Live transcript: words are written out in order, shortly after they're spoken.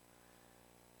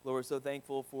Lord, we're so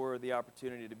thankful for the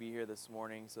opportunity to be here this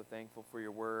morning, so thankful for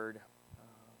your word,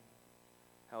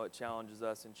 how it challenges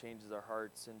us and changes our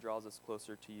hearts and draws us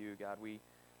closer to you, God.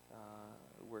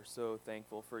 We're so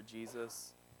thankful for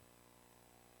Jesus,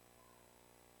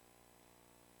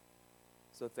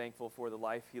 so thankful for the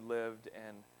life he lived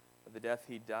and the death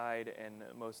he died, and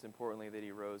most importantly, that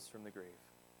he rose from the grave.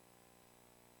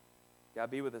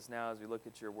 God, be with us now as we look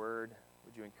at your word.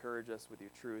 Would you encourage us with your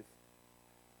truth?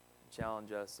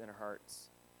 Challenge us in our hearts.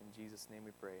 In Jesus' name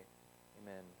we pray.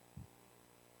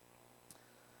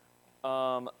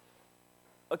 Amen.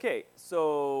 Okay,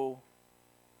 so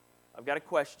I've got a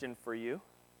question for you.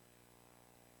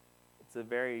 It's a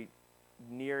very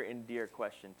near and dear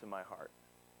question to my heart.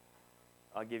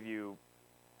 I'll give you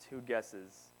 2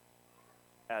 guesses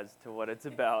as to what it's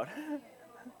about.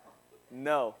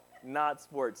 No, not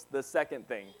sports. The second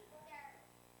thing.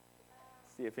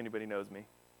 See if anybody knows me.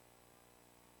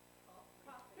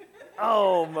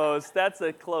 Almost. It's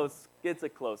a close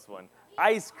one.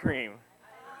 Ice cream.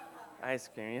 Ice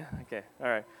cream, yeah? Okay, all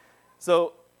right.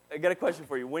 So I got a question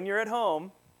for you. When you're at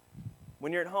home,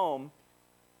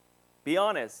 be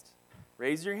honest.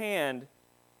 Raise your hand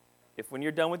if when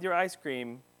you're done with your ice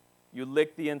cream, you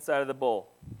lick the inside of the bowl.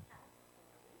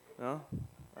 No?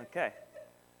 Okay.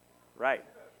 Right.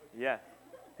 Yeah.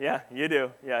 Yeah, you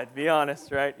do. Yeah, be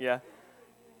honest, right? Yeah.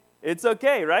 It's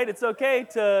okay, right? It's okay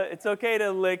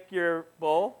to lick your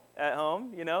bowl at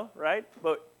home, right?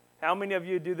 But how many of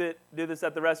you do this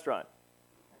at the restaurant?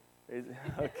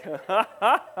 Okay.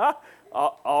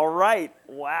 All right.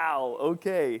 Wow.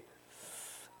 Okay.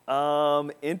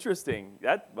 Interesting.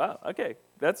 Wow. Okay.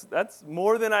 That's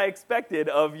more than I expected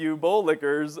of you bowl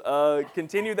lickers.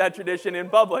 Continue that tradition in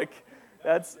public.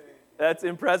 That's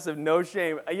impressive. No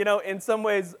shame. In some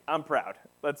ways, I'm proud.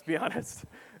 Let's be honest.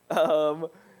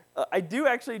 I do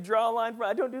actually draw a line.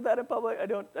 I don't do that in public.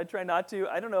 I try not to.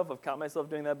 I don't know if I've caught myself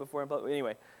doing that before in public.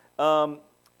 Anyway,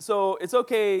 so it's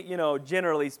okay,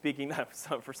 generally speaking.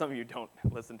 For some of you, don't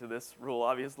listen to this rule,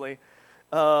 obviously.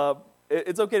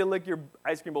 It's okay to lick your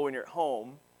ice cream bowl when you're at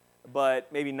home, but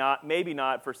maybe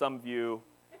not for some of you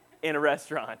in a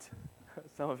restaurant.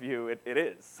 Some of you, it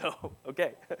is. So,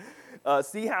 okay.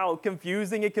 See how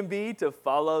confusing it can be to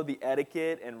follow the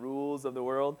etiquette and rules of the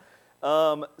world?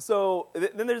 Then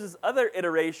there's this other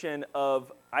iteration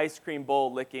of ice cream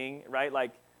bowl licking, right?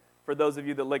 Like for those of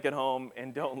you that lick at home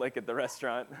and don't lick at the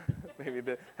restaurant.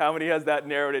 How many has that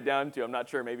narrowed it down to? I'm not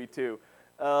sure, maybe 2.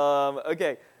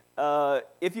 Okay.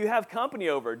 If you have company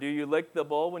over, do you lick the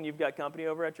bowl when you've got company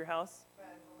over at your house?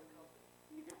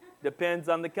 Depends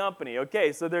on the company.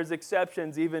 Okay, so there's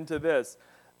exceptions even to this.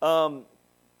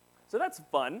 So that's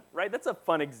fun, right? That's a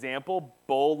fun example,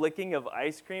 bowl licking of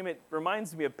ice cream. It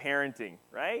reminds me of parenting,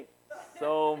 right?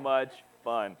 So much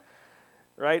fun,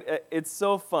 right? It's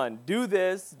so fun. Do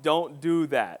this, don't do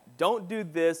that. Don't do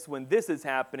this when this is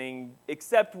happening,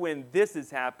 except when this is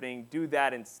happening, do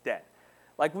that instead.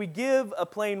 Like we give a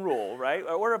plain rule, right?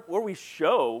 Or we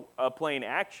show a plain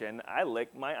action. I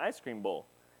lick my ice cream bowl.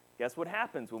 Guess what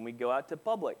happens when we go out to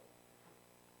public?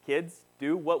 Kids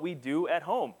do what we do at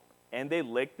home. And they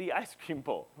lick the ice cream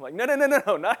bowl. I'm like, no,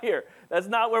 not here. That's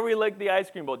not where we lick the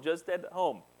ice cream bowl, just at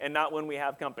home, and not when we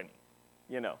have company,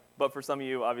 But for some of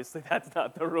you, obviously, that's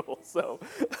not the rule. So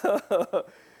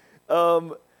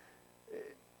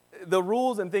the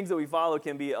rules and things that we follow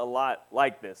can be a lot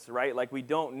like this, right? Like we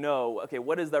don't know, okay,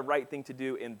 what is the right thing to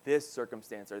do in this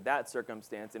circumstance or that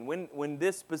circumstance? And when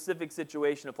this specific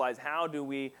situation applies, how do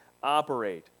we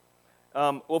operate?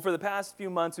 Well, for the past few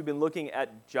months, we've been looking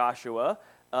at Joshua.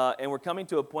 And we're coming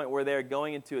to a point where they're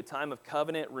going into a time of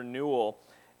covenant renewal.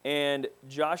 And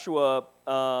Joshua,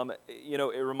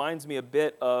 it reminds me a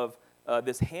bit of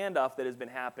this handoff that has been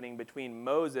happening between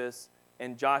Moses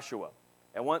and Joshua.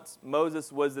 And once Moses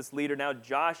was this leader, now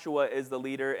Joshua is the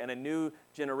leader, and a new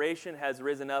generation has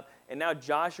risen up. And now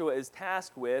Joshua is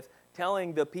tasked with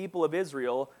telling the people of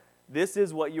Israel, this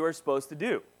is what you are supposed to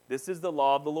do. This is the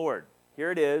law of the Lord. Here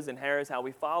it is, and here is how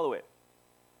we follow it.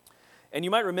 And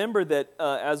you might remember that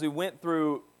as we went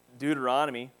through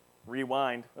Deuteronomy,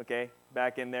 rewind, okay,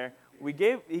 back in there, he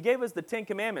gave us the 10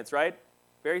 Commandments, right?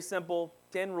 Very simple,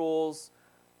 10 rules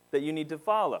that you need to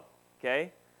follow,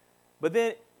 okay? But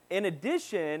then, in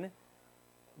addition,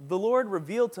 the Lord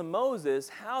revealed to Moses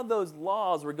how those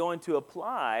laws were going to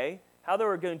apply, how they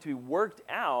were going to be worked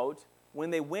out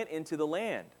when they went into the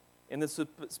land in the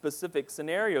specific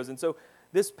scenarios. And so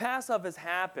this pass-off has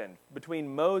happened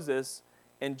between Moses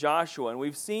and Joshua, and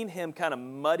we've seen him kind of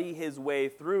muddy his way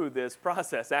through this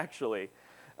process, actually.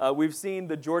 We've seen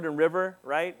the Jordan River,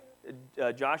 right?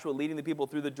 Joshua leading the people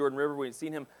through the Jordan River. We've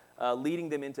seen him leading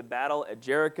them into battle at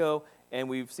Jericho, and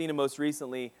we've seen him most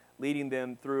recently leading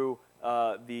them through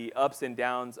the ups and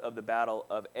downs of the battle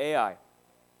of Ai.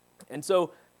 And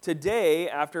so today,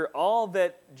 after all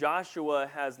that Joshua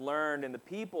has learned and the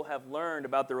people have learned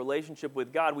about the relationship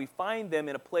with God, we find them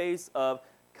in a place of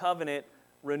covenant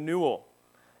renewal.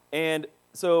 And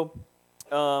so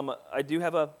I do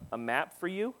have a map for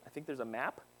you. I think there's a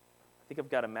map. I think I've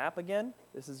got a map again.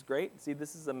 This is great. See,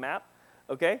 this is a map.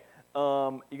 Okay.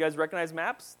 You guys recognize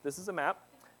maps? This is a map.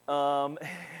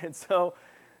 And so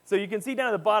you can see down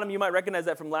at the bottom, you might recognize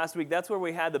that from last week. That's where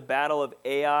we had the Battle of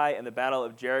Ai and the Battle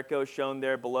of Jericho shown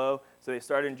there below. So they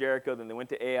started in Jericho, then they went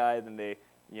to Ai, then they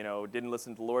didn't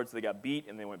listen to the Lord, so they got beat,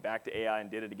 and they went back to Ai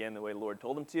and did it again the way the Lord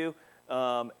told them to.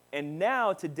 And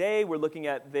now, today, we're looking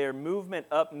at their movement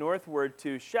up northward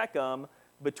to Shechem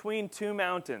between two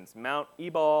mountains, Mount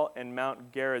Ebal and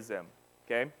Mount Gerizim.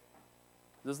 Okay?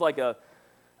 This is like a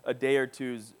day or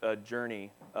two's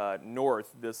journey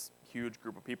north, this huge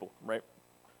group of people, right?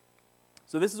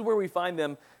 So this is where we find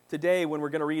them today when we're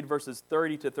going to read verses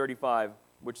 30 to 35,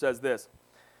 which says this.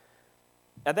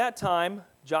 At that time,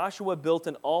 Joshua built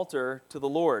an altar to the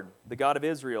Lord, the God of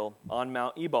Israel, on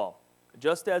Mount Ebal,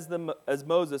 just as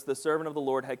Moses, the servant of the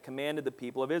Lord, had commanded the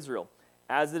people of Israel.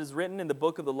 As it is written in the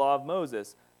book of the law of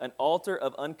Moses, an altar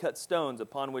of uncut stones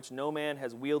upon which no man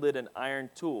has wielded an iron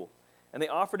tool. And they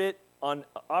offered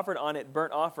on it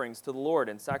burnt offerings to the Lord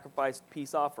and sacrificed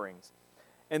peace offerings.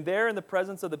 And there in the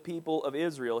presence of the people of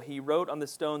Israel, he wrote on the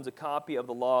stones a copy of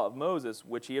the law of Moses,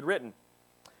 which he had written.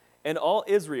 And all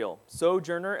Israel,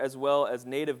 sojourner as well as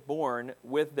native born,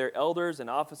 with their elders and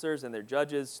officers and their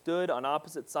judges, stood on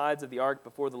opposite sides of the ark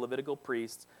before the Levitical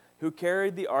priests, who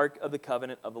carried the ark of the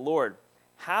covenant of the Lord,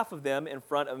 half of them in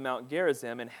front of Mount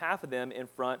Gerizim and half of them in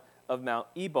front of Mount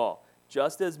Ebal,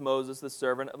 just as Moses, the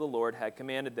servant of the Lord, had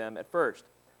commanded them at first,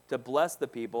 to bless the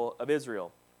people of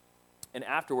Israel. And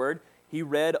afterward, he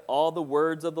read all the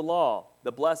words of the law,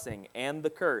 the blessing and the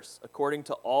curse, according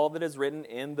to all that is written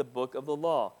in the book of the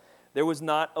law. There was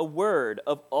not a word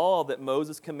of all that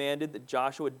Moses commanded that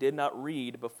Joshua did not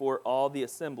read before all the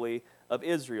assembly of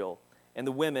Israel, and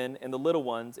the women and the little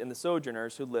ones and the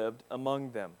sojourners who lived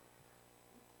among them.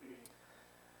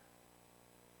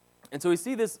 And so we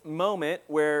see this moment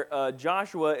where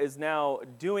Joshua is now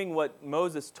doing what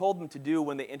Moses told them to do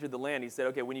when they entered the land. He said,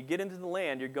 okay, when you get into the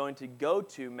land, you're going to go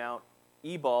to Mount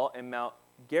Ebal and Mount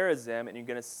Gerizim, and you're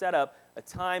going to set up a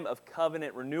time of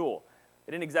covenant renewal.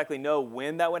 They didn't exactly know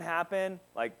when that would happen.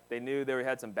 Like, they knew they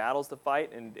had some battles to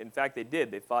fight, and in fact, they did.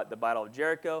 They fought the Battle of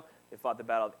Jericho, they fought the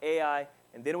Battle of Ai,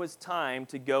 and then it was time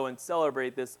to go and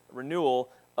celebrate this renewal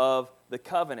of the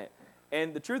covenant.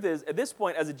 And the truth is, at this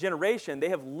point, as a generation, they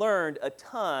have learned a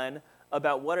ton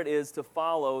about what it is to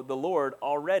follow the Lord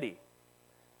already,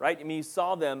 right? I mean, you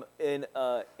saw them in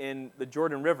the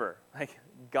Jordan River. Like,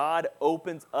 God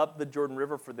opens up the Jordan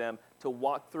River for them to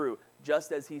walk through,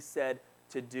 just as he said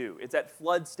to do. It's at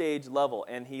flood stage level,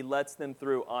 and he lets them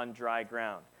through on dry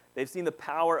ground. They've seen the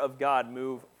power of God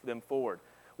move them forward.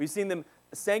 We've seen them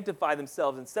sanctify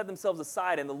themselves and set themselves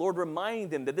aside, and the Lord reminding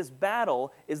them that this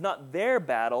battle is not their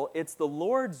battle, it's the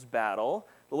Lord's battle.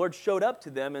 The Lord showed up to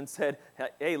them and said,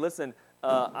 hey, listen,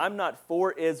 I'm not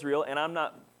for Israel, and I'm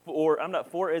not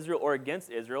for Israel or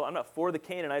against Israel. I'm not for the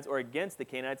Canaanites or against the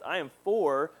Canaanites. I am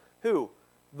for who?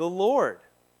 The Lord.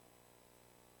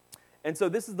 And so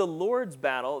this is the Lord's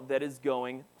battle that is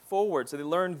going forward. So they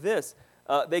learned this.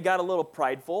 They got a little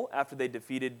prideful after they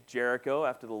defeated Jericho,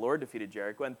 after the Lord defeated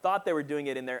Jericho, and thought they were doing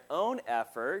it in their own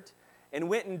effort, and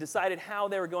went and decided how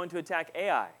they were going to attack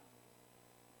Ai.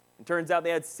 It turns out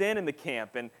they had sin in the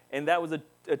camp, and that was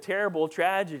a terrible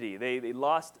tragedy. They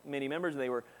lost many members, and they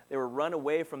were run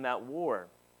away from that war.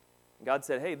 And God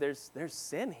said, hey, there's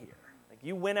sin here. Like,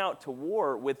 you went out to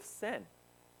war with sin.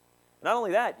 Not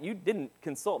only that, you didn't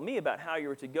consult me about how you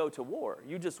were to go to war.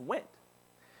 You just went.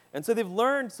 And so they've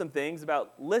learned some things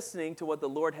about listening to what the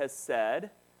Lord has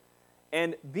said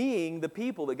and being the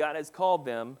people that God has called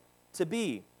them to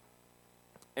be.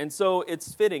 And so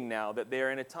it's fitting now that they are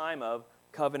in a time of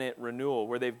covenant renewal,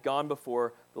 where they've gone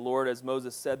before the Lord as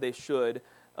Moses said they should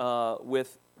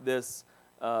with this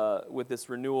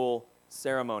renewal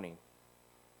ceremony.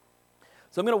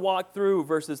 So I'm going to walk through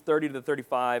verses 30 to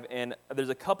 35, and there's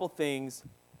a couple things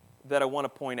that I want to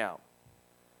point out.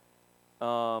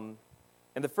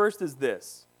 And the first is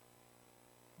this.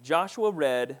 Joshua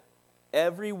read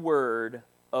every word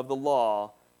of the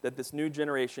law that this new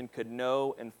generation could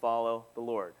know and follow the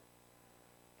Lord.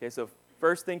 Okay, so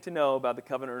first thing to know about the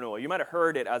covenant renewal. You might have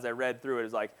heard it as I read through it.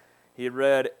 It's like, He had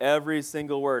read every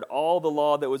single word. All the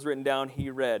law that was written down, he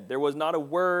read. There was not a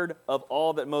word of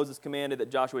all that Moses commanded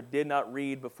that Joshua did not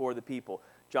read before the people.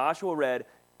 Joshua read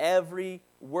every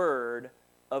word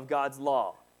of God's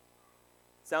law.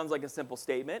 Sounds like a simple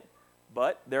statement,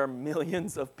 but there are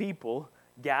millions of people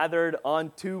gathered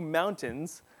on two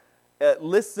mountains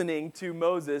listening to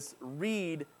Moses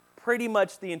read pretty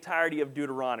much the entirety of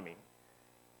Deuteronomy.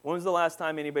 When was the last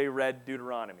time anybody read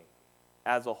Deuteronomy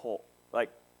as a whole? Like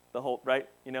the whole, right?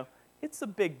 You know, it's a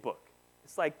big book.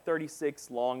 It's like 36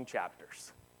 long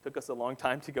chapters. Took us a long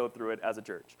time to go through it as a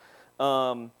church.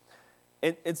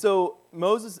 And so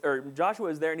Joshua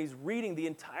is there and he's reading the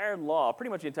entire law, pretty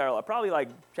much the entire law, probably like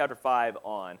chapter 5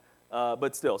 on,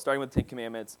 but still, starting with the Ten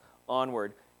Commandments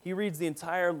onward. He reads the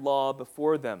entire law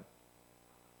before them.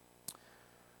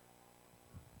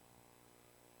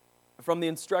 From the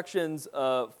instructions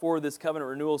for this covenant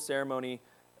renewal ceremony,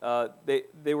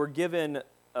 they were given,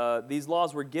 these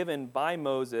laws were given by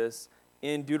Moses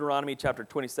in Deuteronomy chapter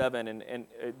 27 and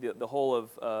the whole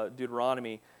of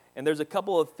Deuteronomy. And there's a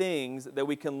couple of things that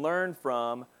we can learn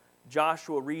from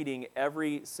Joshua reading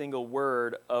every single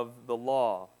word of the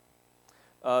law.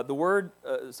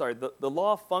 The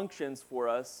law functions for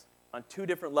us on two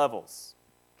different levels,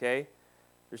 okay?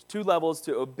 There's two levels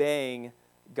to obeying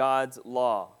God's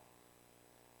law.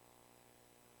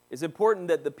 It's important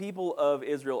that the people of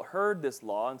Israel heard this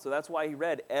law, and so that's why he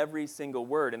read every single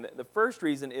word. And the first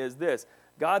reason is this: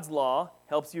 God's law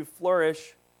helps you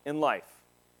flourish in life.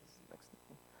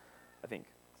 I think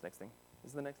it's next thing.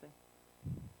 Is the next thing?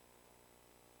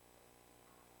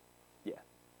 Yeah,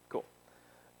 cool.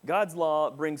 God's law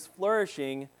brings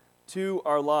flourishing to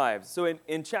our lives. So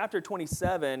in chapter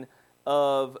 27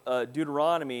 of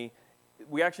Deuteronomy,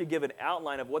 we actually give an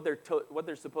outline of what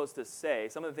they're supposed to say,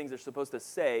 some of the things they're supposed to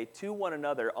say to one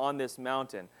another on this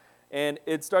mountain. And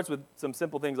it starts with some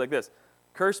simple things like this: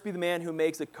 "Cursed be the man who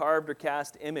makes a carved or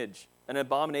cast image, an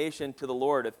abomination to the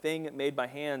Lord, a thing made by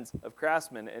hands of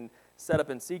craftsmen and set up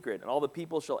in secret. And all the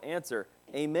people shall answer,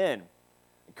 Amen.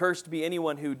 Cursed be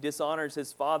anyone who dishonors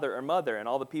his father or mother, and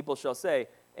all the people shall say,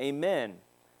 Amen.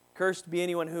 Cursed be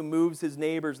anyone who moves his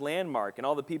neighbor's landmark, and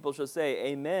all the people shall say,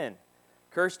 Amen.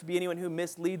 Cursed be anyone who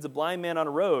misleads a blind man on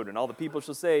a road, and all the people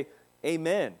shall say,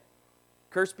 Amen.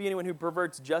 Cursed be anyone who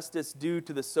perverts justice due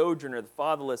to the sojourner, the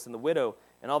fatherless, and the widow,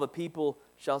 and all the people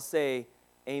shall say,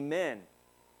 Amen."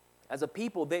 As a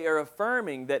people, they are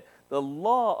affirming that the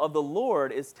law of the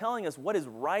Lord is telling us what is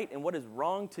right and what is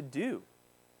wrong to do.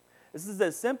 This is a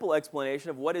simple explanation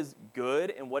of what is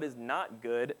good and what is not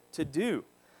good to do.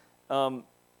 And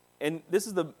this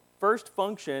is the first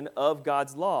function of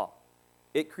God's law.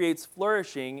 It creates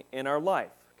flourishing in our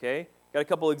life, okay? Got a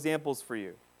couple examples for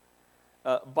you.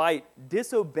 By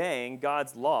disobeying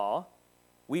God's law,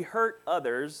 we hurt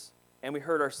others and we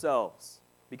hurt ourselves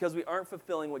because we aren't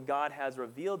fulfilling what God has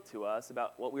revealed to us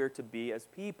about what we are to be as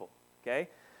people, okay?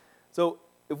 So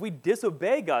if we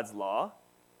disobey God's law,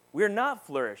 we are not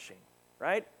flourishing,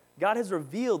 right? God has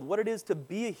revealed what it is to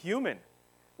be a human,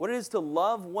 what it is to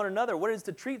love one another, what it is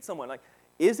to treat someone. Like,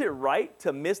 is it right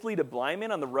to mislead a blind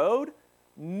man on the road?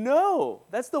 No,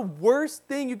 that's the worst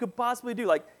thing you could possibly do.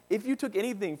 Like, if you took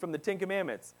anything from the Ten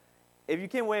Commandments, if you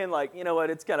came away and like, you know what,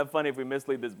 it's kind of funny if we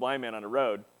mislead this blind man on the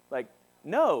road, like,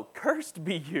 no, cursed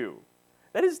be you.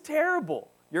 That is terrible.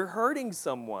 You're hurting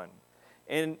someone.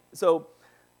 And so,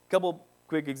 a couple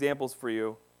quick examples for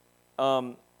you.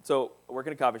 So, I work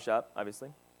in a coffee shop, obviously.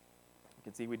 You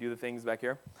can see we do the things back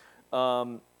here.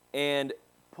 And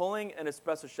pulling an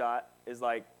espresso shot is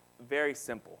like very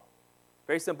simple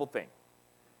thing.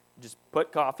 Just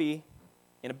put coffee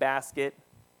in a basket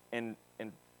and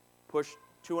push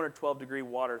 212-degree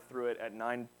water through it at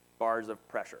 9 bars of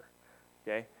pressure,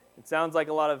 okay? It sounds like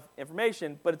a lot of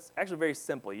information, but it's actually very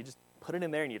simple. You just put it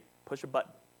in there and you push a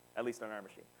button, at least on our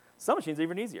machine. Some machines are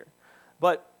even easier.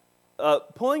 But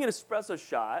pulling an espresso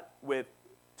shot with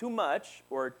too much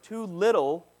or too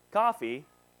little coffee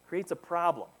creates a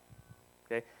problem,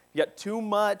 okay? If you got too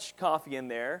much coffee in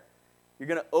there, you're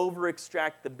going to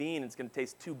over-extract the bean. It's going to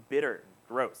taste too bitter and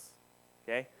gross,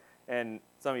 okay? And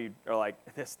some of you are like,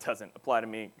 this doesn't apply to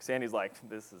me. Sandy's like,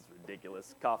 this is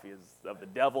ridiculous. Coffee is of the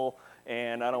devil,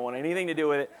 and I don't want anything to do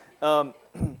with it.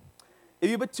 If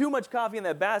you put too much coffee in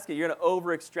that basket, you're going to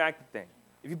over-extract the thing.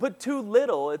 If you put too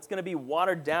little, it's going to be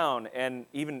watered down and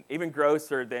even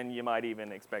grosser than you might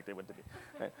even expect it to be.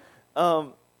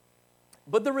 Right?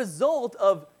 But the result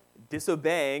of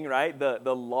disobeying, right,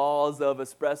 the laws of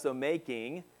espresso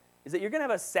making is that you're going to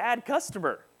have a sad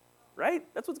customer, right?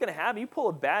 That's what's going to happen. You pull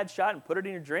a bad shot and put it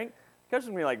in your drink, the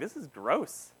customer's going to be like, this is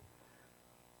gross.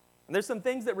 And there's some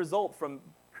things that result from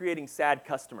creating sad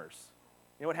customers,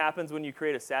 You know what happens when you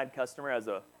create a sad customer as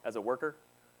a worker?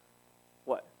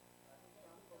 What?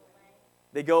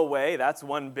 They go away. That's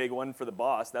one big one for the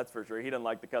boss, that's for sure. He doesn't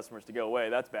like the customers to go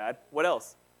away. That's bad. What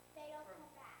else? They don't come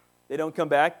back. They don't come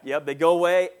back. Yep, they go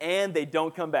away and they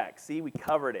don't come back. See, we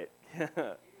covered it.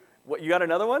 What, you got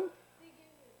another one?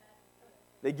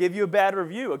 They give you a bad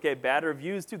review. Okay, bad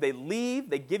reviews too. They leave,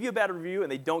 they give you a bad review,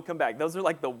 and they don't come back. Those are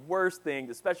like the worst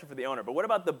things, especially for the owner. But what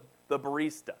about the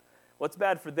barista? What's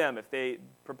bad for them if they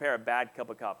prepare a bad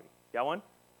cup of coffee? Got one?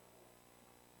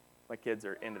 My kids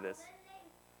are into this.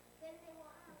 Then they won't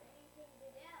have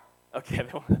anything to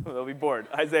do. Okay, they'll be bored.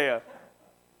 Isaiah.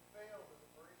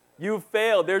 You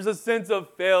failed. There's a sense of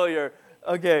failure.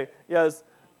 Okay, yes.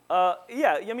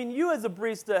 Yeah, I mean, you as a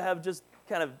barista have just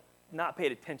kind of not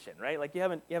paid attention, right? Like you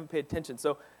haven't paid attention.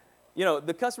 So,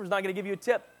 the customer's not going to give you a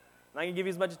tip. Not going to give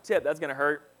you as much a tip. That's going to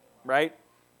hurt, right?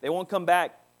 They won't come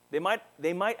back. They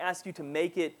might ask you to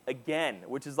make it again,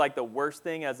 which is like the worst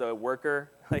thing as a worker,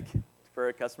 like for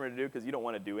a customer to do, because you don't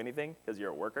want to do anything because you're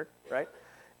a worker, right?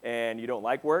 And you don't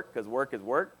like work because work is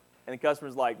work. And the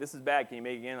customer's like, this is bad. Can you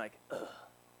make it again? Like, ugh,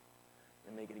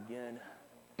 and make it again.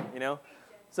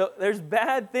 So there's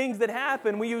bad things that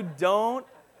happen when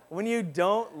you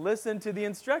don't listen to the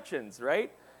instructions, right?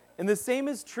 And the same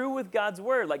is true with God's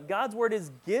word. Like God's word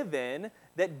is given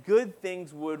that good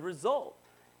things would result.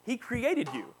 He created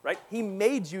you, right? He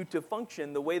made you to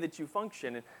function the way that you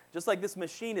function. And just like this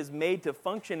machine is made to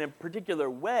function in a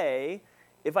particular way,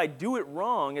 if I do it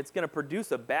wrong, it's going to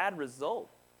produce a bad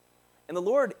result. And the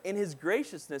Lord, in his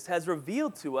graciousness, has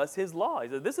revealed to us his law. He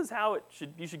said, this is how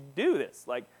you should do this.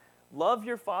 Like, love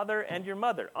your father and your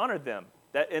mother. Honor them,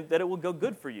 that it will go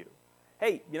good for you.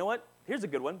 Hey, you know what? Here's a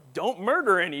good one. Don't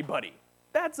murder anybody.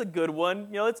 That's a good one.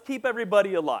 Let's keep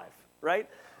everybody alive, right?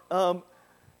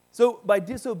 So by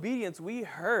disobedience, we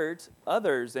hurt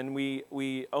others, and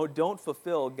we don't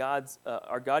fulfill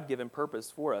our God-given purpose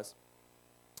for us.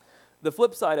 The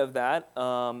flip side of that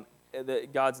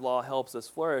God's law helps us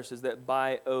flourish, is that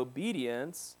by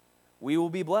obedience, we will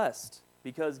be blessed,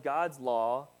 because God's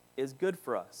law is good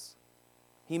for us.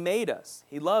 He made us.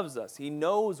 He loves us. He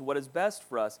knows what is best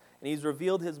for us, and he's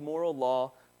revealed his moral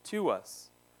law to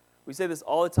us. We say this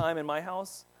all the time in my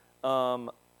house.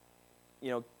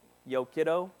 Yo,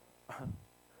 kiddo,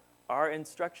 our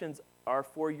instructions are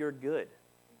for your good.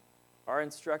 Our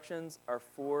instructions are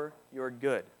for your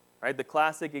good. Right? The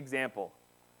classic example.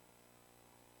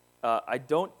 You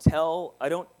don't tell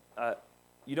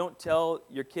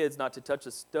your kids not to touch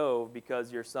a stove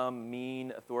because you're some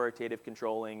mean, authoritative,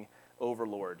 controlling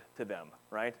overlord to them,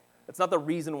 right? That's not the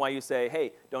reason why you say,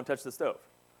 hey, don't touch the stove,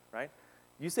 right?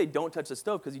 You say don't touch the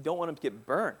stove because you don't want them to get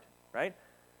burned, right?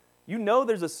 You know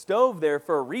there's a stove there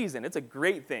for a reason. It's a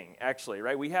great thing, actually,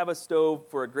 right? We have a stove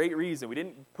for a great reason. We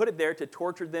didn't put it there to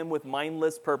torture them with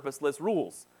mindless, purposeless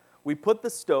rules. We put the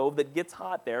stove that gets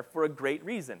hot there for a great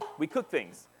reason. We cook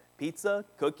things. Pizza,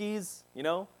 cookies,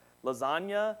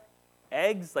 lasagna,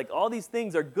 eggs, like all these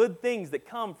things are good things that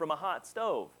come from a hot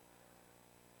stove.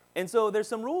 And so there's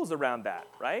some rules around that,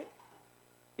 right?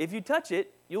 If you touch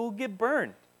it, you'll get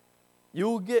burned.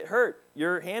 You'll get hurt.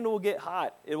 Your hand will get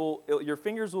hot. Your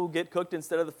fingers will get cooked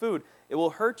instead of the food. It will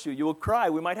hurt you. You will cry.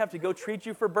 We might have to go treat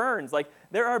you for burns. Like,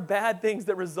 there are bad things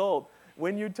that result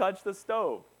when you touch the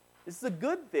stove. This is a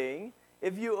good thing.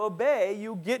 If you obey,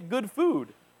 you get good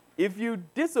food. If you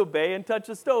disobey and touch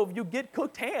the stove, you get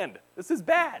cooked hand. This is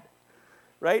bad,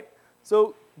 right?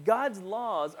 So God's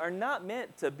laws are not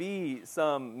meant to be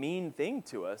some mean thing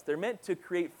to us. They're meant to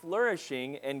create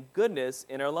flourishing and goodness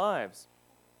in our lives.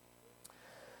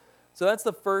 So that's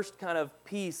the first kind of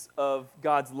piece of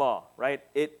God's law, right?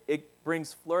 It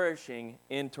brings flourishing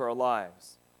into our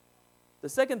lives. The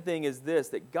second thing is this,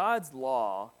 that God's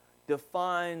law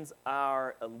defines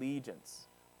our allegiance.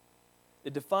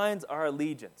 It defines our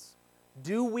allegiance.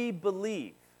 Do we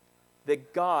believe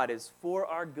that God is for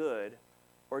our good,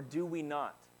 or do we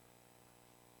not?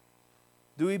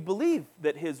 Do we believe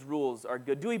that his rules are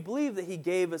good? Do we believe that he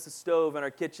gave us a stove in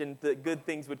our kitchen that good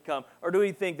things would come? Or do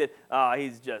we think that,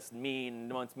 he's just mean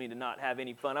and wants me to not have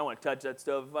any fun? I want to touch that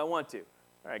stove if I want to.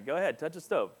 All right, go ahead, touch the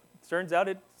stove. It turns out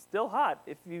it's still hot,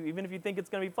 even if you think it's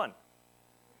going to be fun.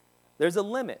 There's a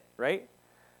limit, right?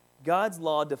 God's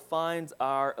law defines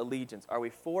our allegiance. Are we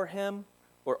for him,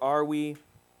 or are we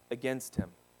against him?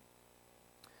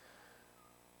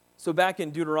 So back in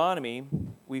Deuteronomy,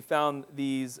 we found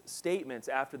these statements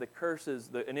after the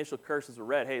initial curses were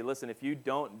read. Hey, listen, if you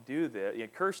don't do this,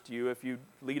 cursed you if you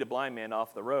lead a blind man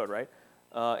off the road, right?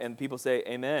 And people say,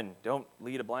 amen, don't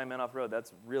lead a blind man off the road.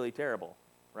 That's really terrible,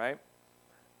 right?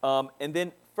 And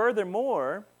then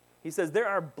furthermore, He says there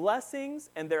are blessings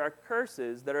and there are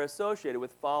curses that are associated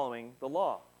with following the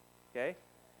law. Okay?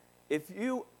 If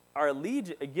you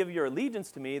give your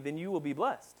allegiance to me, then you will be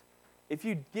blessed. If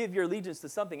you give your allegiance to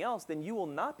something else, then you will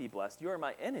not be blessed. You are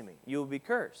my enemy. You will be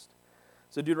cursed.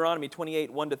 So Deuteronomy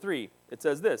 28, 1-3, it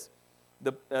says this.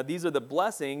 These are the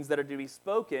blessings that are to be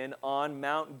spoken on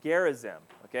Mount Gerizim.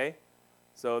 Okay?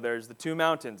 So there's the two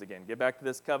mountains again. Get back to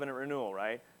this covenant renewal,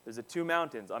 right? There's the two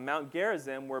mountains. On Mount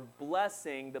Gerizim, we're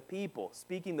blessing the people,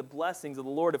 speaking the blessings of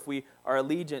the Lord if we are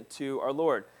allegiant to our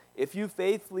Lord. If you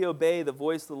faithfully obey the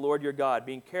voice of the Lord your God,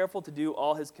 being careful to do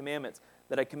all his commandments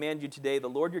that I command you today, the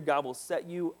Lord your God will set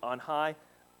you high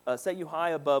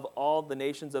above all the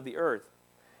nations of the earth.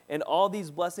 And all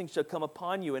these blessings shall come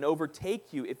upon you and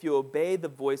overtake you if you obey the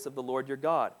voice of the Lord your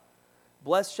God.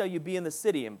 Blessed shall you be in the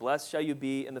city, and blessed shall you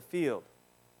be in the field.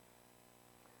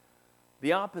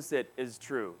 The opposite is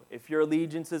true. If your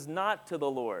allegiance is not to the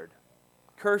Lord,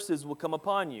 curses will come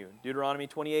upon you. Deuteronomy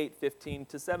 28,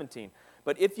 15-17.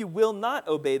 But if you will not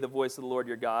obey the voice of the Lord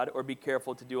your God, or be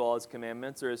careful to do all his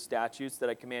commandments or his statutes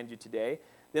that I command you today,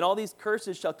 then all these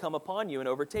curses shall come upon you and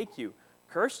overtake you.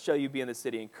 Cursed shall you be in the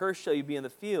city, and cursed shall you be in the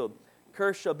field.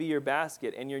 Cursed shall be your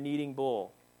basket and your kneading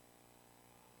bowl.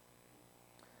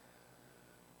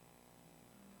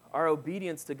 Our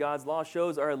obedience to God's law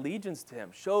shows our allegiance to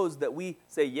him, shows that we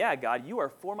say, yeah, God, you are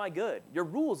for my good. Your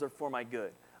rules are for my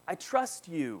good. I trust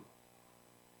you.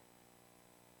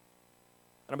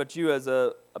 I don't know about you as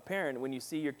a parent, when you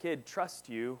see your kid trust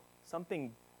you,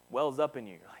 something wells up in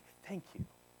you. You're like, thank you.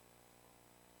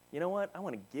 You know what? I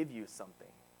want to give you something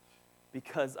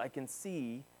because I can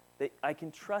see that I can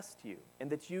trust you and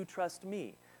that you trust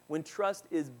me. When trust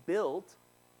is built,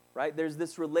 right, there's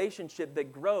this relationship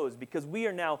that grows because we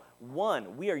are now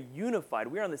one. We are unified.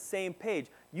 We are on the same page.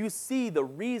 You see the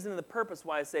reason and the purpose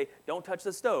why I say, don't touch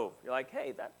the stove. You're like,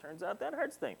 hey, that turns out that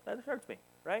hurts me,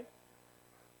 right?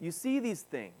 You see these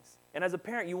things. And as a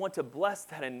parent, you want to bless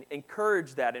that and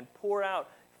encourage that and pour out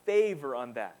favor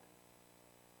on that.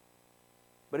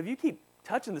 But if you keep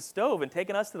touching the stove and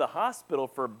taking us to the hospital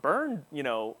for burn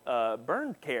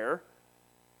care,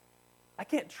 I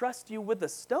can't trust you with the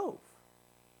stove.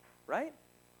 Right?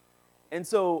 And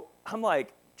so I'm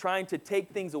like trying to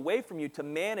take things away from you to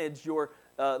manage your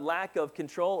lack of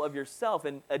control of yourself,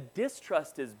 and a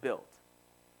distrust is built.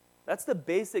 That's the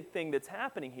basic thing that's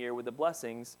happening here with the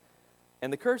blessings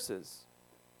and the curses.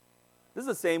 This is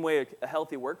the same way a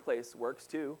healthy workplace works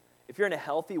too. If you're in a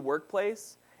healthy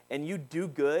workplace and you do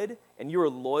good and you are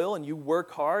loyal and you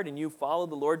work hard and you follow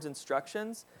the Lord's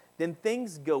instructions, then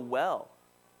things go well.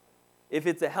 If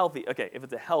it's a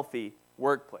healthy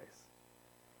workplace.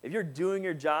 If you're doing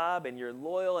your job and you're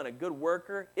loyal and a good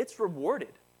worker, it's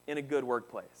rewarded in a good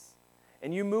workplace.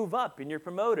 And you move up and you're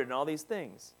promoted and all these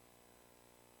things.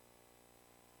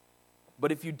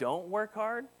 But if you don't work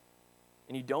hard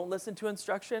and you don't listen to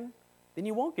instruction, then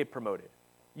you won't get promoted.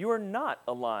 You are not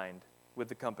aligned with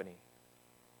the company.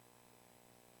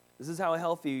 This is how a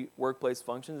healthy workplace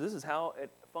functions. This is how it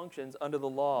functions under the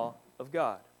law of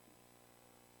God.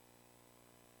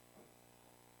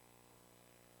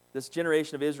 This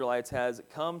generation of Israelites has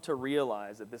come to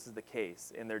realize that this is the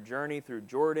case. In their journey through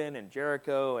Jordan and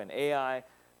Jericho and Ai,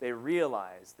 they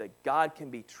realize that God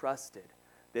can be trusted,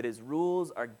 that his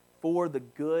rules are for the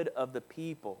good of the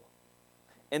people,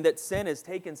 and that sin is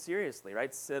taken seriously,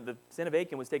 right? So the sin of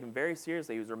Achan was taken very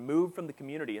seriously. He was removed from the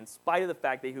community in spite of the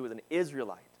fact that he was an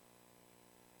Israelite.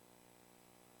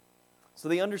 So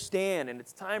they understand, and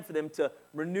it's time for them to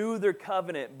renew their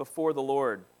covenant before the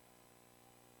Lord.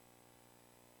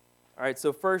 All right,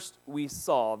 so first we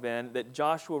saw then that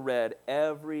Joshua read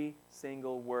every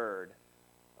single word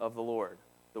of the Lord.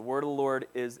 The word of the Lord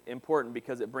is important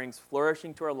because it brings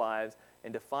flourishing to our lives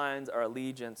and defines our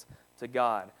allegiance to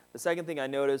God. The second thing I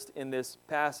noticed in this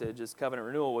passage, this covenant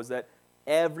renewal, was that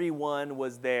everyone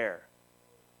was there.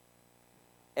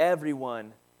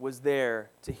 Everyone was there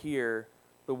to hear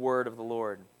the word of the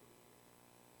Lord.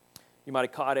 You might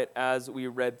have caught it as we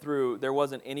read through. There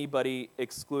wasn't anybody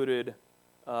excluded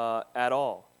at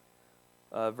all.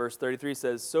 Verse 33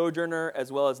 says, sojourner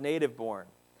as well as native born.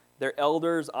 They're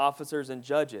elders, officers, and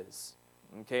judges.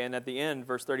 Okay, and at the end,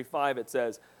 verse 35, it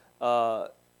says,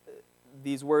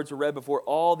 these words were read before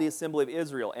all the assembly of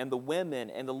Israel, and the women,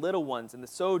 and the little ones, and the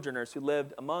sojourners who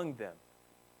lived among them.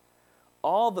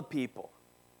 All the people,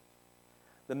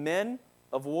 the men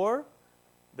of war,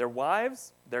 their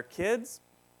wives, their kids,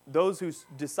 those who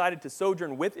decided to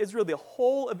sojourn with Israel, the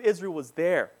whole of Israel was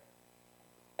there.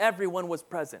 Everyone was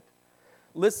present,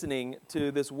 listening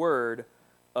to this word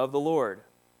of the Lord,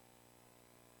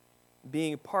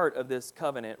 being part of this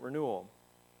covenant renewal.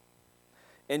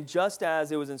 And just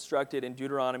as it was instructed in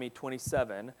Deuteronomy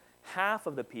 27, half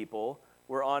of the people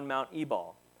were on Mount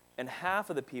Ebal, and half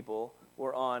of the people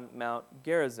were on Mount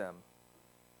Gerizim.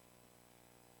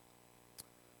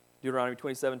 Deuteronomy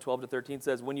 27, 12 to 13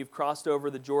 says, when you've crossed over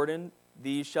the Jordan,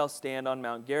 these shall stand on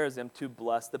Mount Gerizim to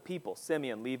bless the people,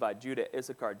 Simeon, Levi, Judah,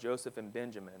 Issachar, Joseph, and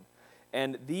Benjamin.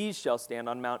 And these shall stand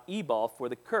on Mount Ebal for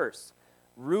the curse,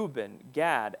 Reuben,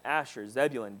 Gad, Asher,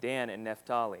 Zebulun, Dan, and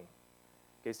Naphtali.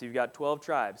 Okay, so you've got 12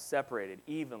 tribes separated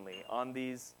evenly on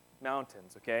these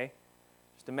mountains, okay?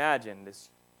 Just imagine this,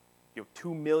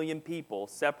 2 million people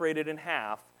separated in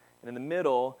half, and in the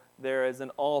middle there is an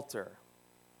altar.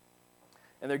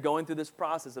 And they're going through this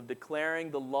process of declaring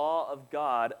the law of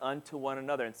God unto one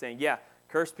another and saying, yeah,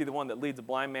 cursed be the one that leads a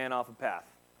blind man off a path.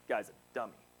 This guy's a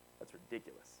dummy. That's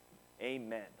ridiculous.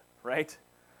 Amen, right?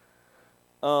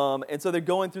 And so they're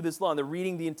going through this law, and they're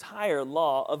reading the entire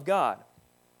law of God.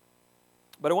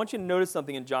 But I want you to notice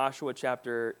something in Joshua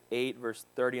chapter 8, verse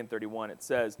 30 and 31. It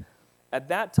says, at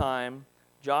that time,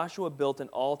 Joshua built an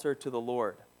altar to the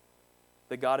Lord,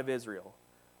 the God of Israel,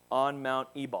 on Mount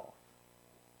Ebal.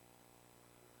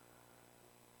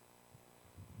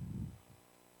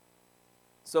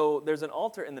 So there's an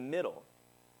altar in the middle,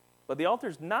 but the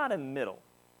altar's not in the middle.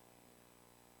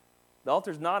 The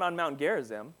altar's not on Mount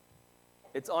Gerizim.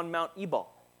 It's on Mount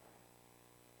Ebal.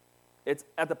 It's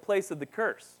at the place of the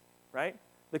curse, right?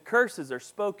 The curses are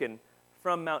spoken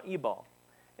from Mount Ebal.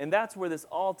 And that's where this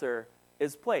altar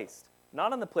is placed.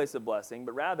 Not on the place of blessing,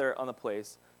 but rather on the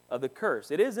place of the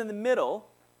curse. It is in the middle,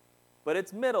 but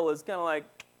its middle is kind of like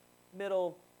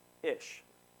middle-ish.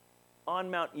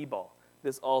 On Mount Ebal,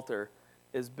 this altar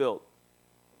is built.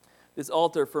 This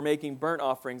altar for making burnt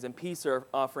offerings and peace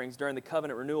offerings during the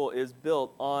covenant renewal is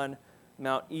built on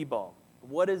Mount Ebal.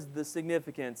 What is the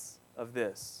significance of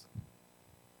this?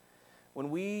 When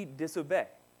we disobey,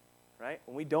 right?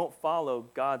 When we don't follow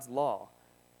God's law,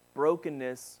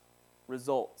 brokenness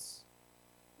results.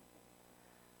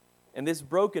 And this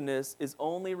brokenness is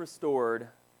only restored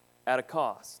at a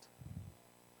cost.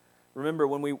 Remember,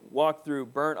 when we walk through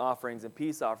burnt offerings and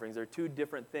peace offerings, there are two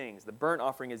different things. The burnt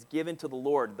offering is given to the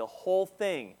Lord. The whole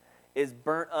thing is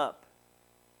burnt up.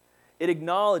 It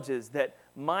acknowledges that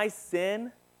my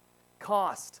sin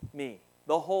cost me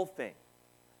the whole thing.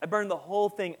 I burn the whole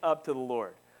thing up to the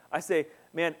Lord. I say,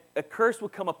 man, a curse will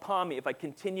come upon me if I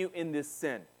continue in this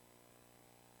sin.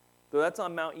 So that's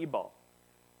on Mount Ebal.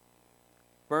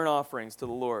 Burnt offerings to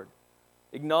the Lord,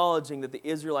 acknowledging that the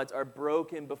Israelites are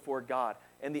broken before God,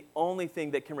 and the only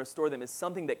thing that can restore them is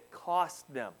something that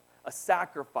cost them, a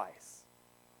sacrifice.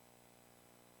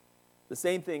 The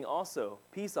same thing also,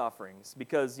 peace offerings,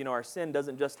 because our sin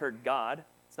doesn't just hurt God.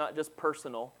 It's not just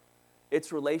personal.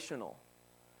 It's relational.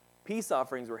 Peace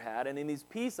offerings were had, and in these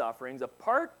peace offerings, a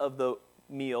part of the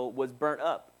meal was burnt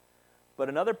up, but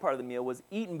another part of the meal was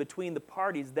eaten between the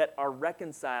parties that are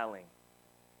reconciling.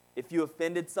 If you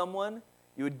offended someone,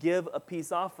 you would give a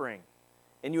peace offering,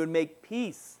 and you would make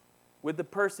peace with the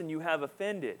person you have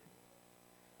offended.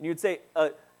 And you would say,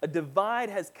 a divide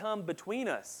has come between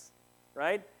us,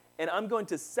 right? And I'm going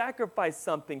to sacrifice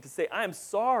something to say, I am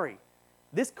sorry.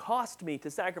 This cost me to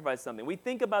sacrifice something. We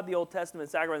think about the Old Testament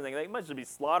sacrificing, they must be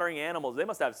slaughtering animals. They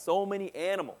must have so many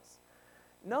animals.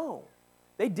 No,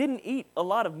 they didn't eat a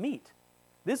lot of meat.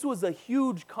 This was a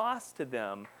huge cost to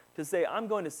them to say, I'm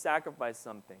going to sacrifice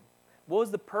something. What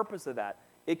was the purpose of that?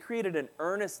 It created an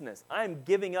earnestness. I am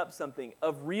giving up something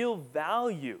of real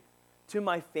value to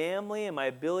my family and my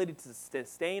ability to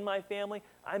sustain my family.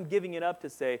 I'm giving it up to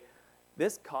say,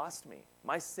 this cost me.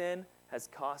 My sin has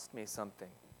cost me something.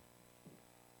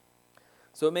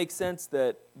 So it makes sense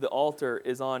that the altar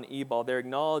is on Ebal. They're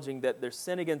acknowledging that their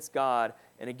sin against God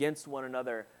and against one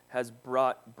another has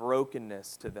brought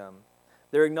brokenness to them.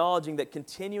 They're acknowledging that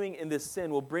continuing in this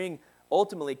sin will bring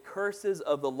ultimately curses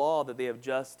of the law that they have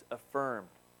just affirmed.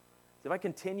 So if I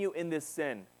continue in this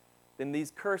sin, then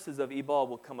these curses of Ebal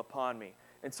will come upon me.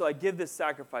 And so I give this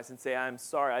sacrifice and say, I'm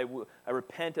sorry, I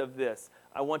repent of this.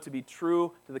 I want to be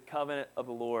true to the covenant of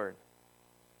the Lord.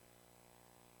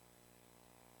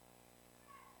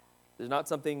 There's not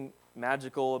something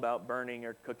magical about burning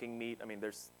or cooking meat. I mean,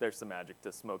 there's some magic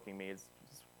to smoking meat. It's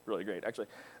really great, actually.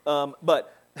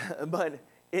 But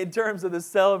in terms of the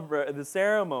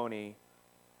ceremony,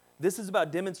 this is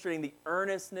about demonstrating the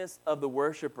earnestness of the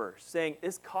worshiper, saying,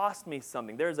 this cost me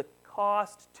something. There is a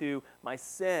cost to my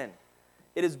sin.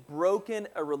 It has broken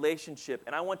a relationship,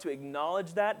 and I want to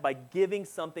acknowledge that by giving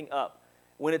something up.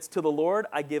 When it's to the Lord,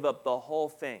 I give up the whole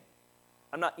thing.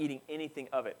 I'm not eating anything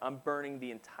of it. I'm burning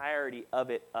the entirety of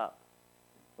it up.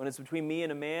 When it's between me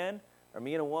and a man, or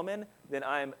me and a woman, then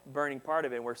I'm burning part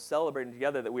of it, and we're celebrating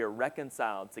together that we are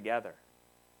reconciled together.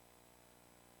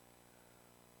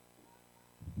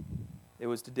 It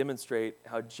was to demonstrate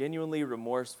how genuinely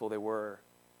remorseful they were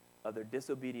of their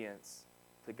disobedience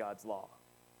to God's law.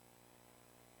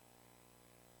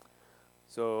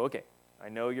 So, okay, I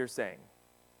know you're saying,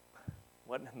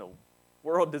 what in the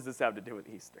world does this have to do with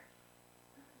Easter?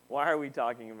 Why are we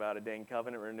talking about a dang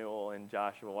covenant renewal in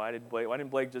Joshua? Why didn't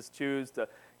Blake just choose to,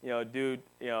 do,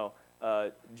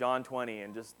 John 20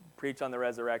 and just preach on the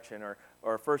resurrection, or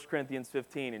 1 Corinthians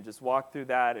 15 and just walk through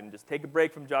that and just take a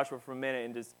break from Joshua for a minute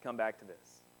and just come back to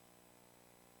this?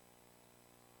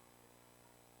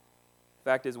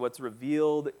 Fact is, what's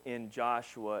revealed in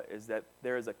Joshua is that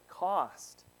there is a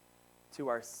cost to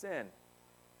our sin.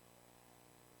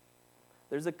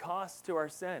 There's a cost to our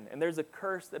sin, and there's a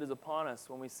curse that is upon us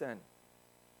when we sin.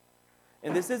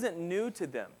 And this isn't new to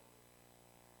them.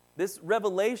 This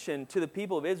revelation to the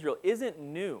people of Israel isn't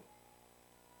new.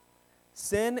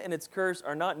 Sin and its curse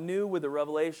are not new with the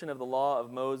revelation of the law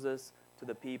of Moses to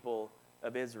the people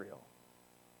of Israel.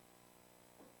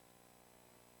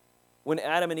 When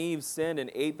Adam and Eve sinned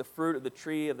and ate the fruit of the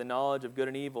tree of the knowledge of good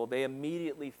and evil, they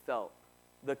immediately felt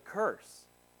the curse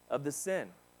of the sin.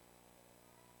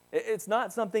 It's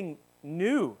not something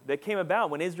new that came about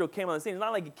when Israel came on the scene. It's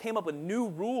not like it came up with new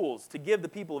rules to give the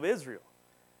people of Israel.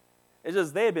 It's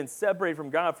just they had been separated from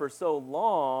God for so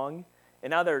long, and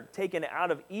now they're taken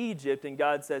out of Egypt, and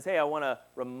God says, hey, I want to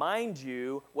remind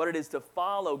you what it is to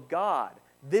follow God.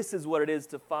 This is what it is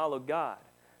to follow God.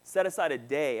 Set aside a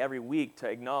day every week to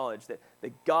acknowledge that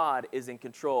God is in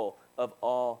control of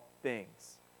all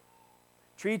things.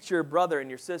 Treat your brother and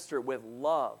your sister with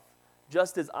love.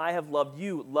 Just as I have loved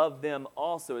you, love them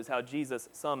also, is how Jesus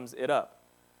sums it up.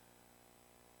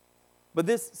 But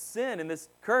this sin and this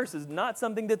curse is not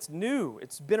something that's new.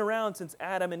 It's been around since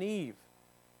Adam and Eve.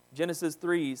 Genesis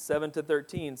 3,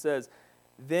 7-13 says,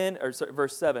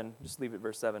 verse 7, just leave it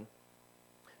verse 7.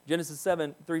 Genesis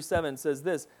 3:7 says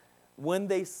this, when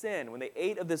they sinned, when they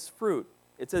ate of this fruit,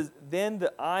 it says, then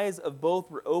the eyes of both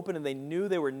were open and they knew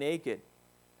they were naked.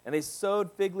 And they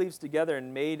sewed fig leaves together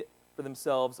and made for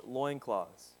themselves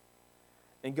loincloths.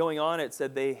 And going on, it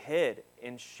said they hid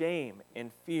in shame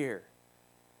and fear.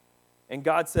 And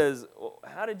God says, well,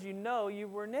 how did you know you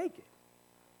were naked?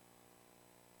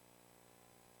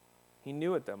 He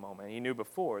knew at that moment, he knew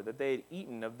before, that they had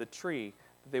eaten of the tree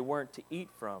that they weren't to eat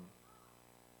from.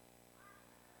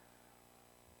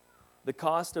 The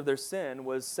cost of their sin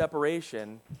was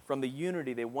separation from the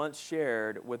unity they once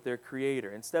shared with their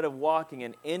Creator. Instead of walking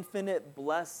in infinite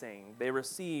blessing, they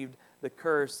received the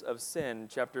curse of sin,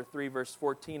 chapter 3, verse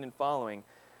 14 and following.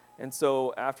 And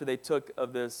so after they took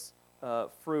of this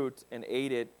fruit and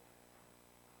ate it,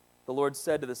 the Lord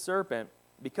said to the serpent,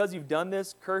 because you've done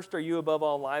this, cursed are you above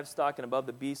all livestock and above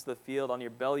the beasts of the field. On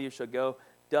your belly you shall go,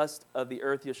 dust of the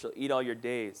earth you shall eat all your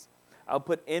days. I'll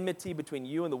put enmity between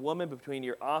you and the woman, between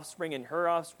your offspring and her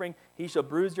offspring. He shall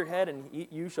bruise your head, and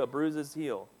you shall bruise his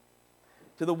heel.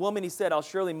 To the woman he said, I'll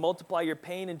surely multiply your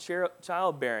pain in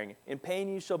childbearing. In pain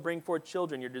you shall bring forth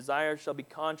children. Your desire shall be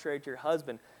contrary to your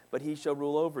husband, but he shall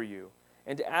rule over you.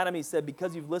 And to Adam he said,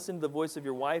 because you've listened to the voice of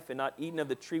your wife and not eaten of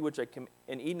the tree which I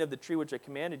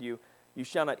commanded you, you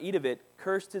shall not eat of it.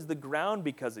 Cursed is the ground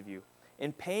because of you.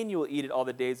 In pain you will eat it all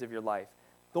the days of your life.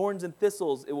 Thorns and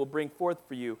thistles it will bring forth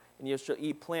for you, and you shall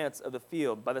eat plants of the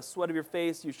field. By the sweat of your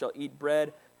face you shall eat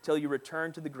bread till you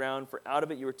return to the ground, for out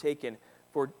of it you were taken,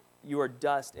 for you are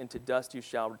dust, and to dust you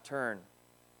shall return.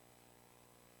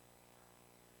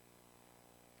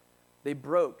 They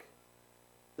broke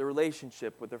the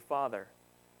relationship with their Father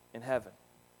in heaven.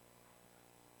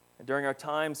 And during our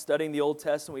time studying the Old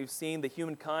Testament, we've seen the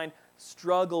humankind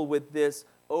struggle with this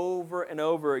over and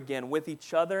over again, with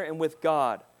each other and with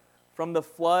God. From the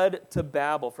flood to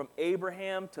Babel, from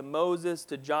Abraham to Moses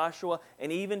to Joshua,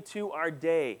 and even to our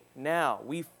day now,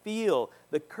 we feel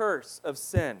the curse of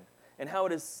sin and how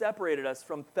it has separated us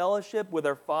from fellowship with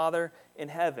our Father in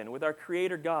heaven, with our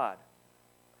Creator God,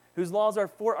 whose laws are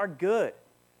for our good.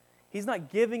 He's not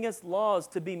giving us laws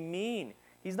to be mean.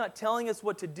 He's not telling us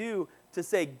what to do to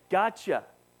say, gotcha.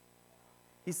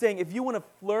 He's saying, if you want to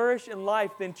flourish in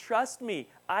life, then trust me.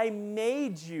 I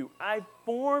made you. I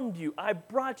formed you. I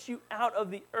brought you out of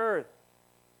the earth.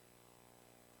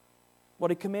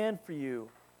 What I command for you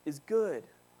is good.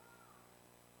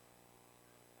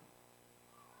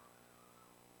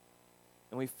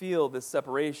 And we feel this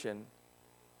separation.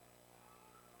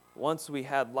 Once we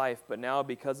had life, but now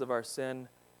because of our sin,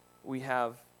 we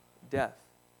have death.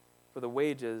 For the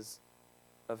wages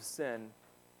of sin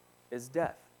is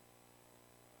death.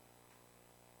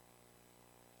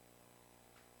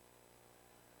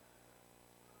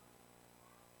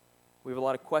 We have a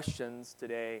lot of questions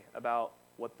today about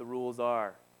what the rules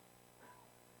are.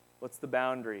 What's the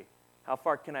boundary? How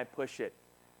far can I push it?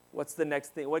 What's the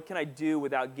next thing? What can I do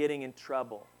without getting in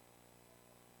trouble?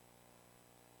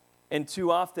 And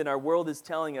too often our world is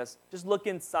telling us, just look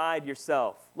inside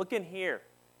yourself. Look in here.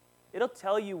 It'll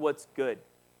tell you what's good.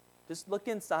 Just look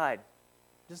inside.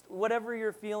 Just whatever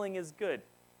you're feeling is good.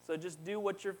 So just do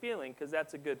what you're feeling because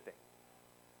that's a good thing.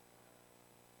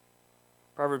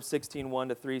 Proverbs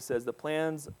 16:1-3 says, the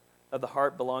plans of the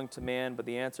heart belong to man, but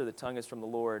the answer of the tongue is from the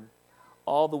Lord.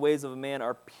 All the ways of a man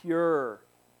are pure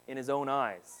in his own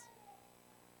eyes,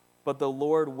 but the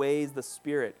Lord weighs the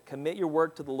spirit. Commit your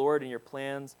work to the Lord, and your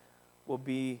plans will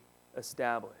be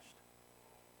established.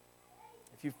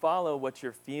 If you follow what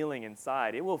you're feeling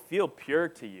inside, it will feel pure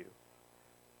to you.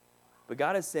 But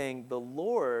God is saying, the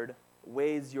Lord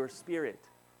weighs your spirit.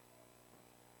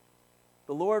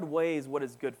 The Lord weighs what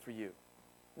is good for you,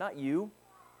 not you.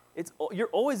 You're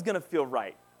always going to feel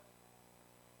right.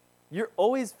 You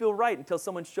always feel right until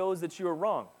someone shows that you are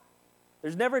wrong.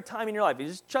 There's never a time in your life.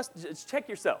 You just check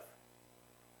yourself.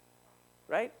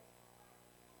 Right?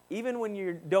 Even when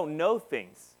you don't know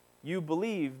things, you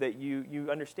believe that you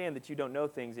understand that you don't know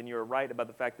things and you're right about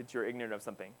the fact that you're ignorant of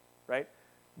something. Right?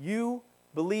 You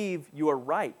believe you are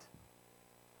right.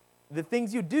 The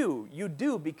things you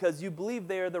do because you believe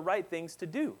they are the right things to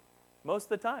do most of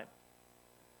the time.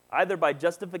 Either by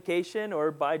justification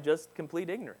or by just complete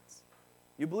ignorance.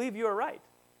 You believe you are right.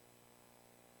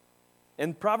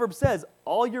 And Proverbs says,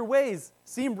 all your ways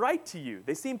seem right to you.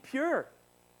 They seem pure.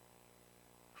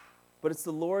 But it's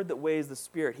the Lord that weighs the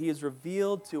spirit. He has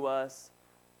revealed to us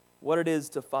what it is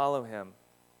to follow him.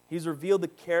 He's revealed the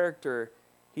character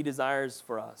he desires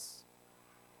for us.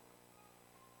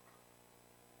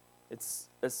 It's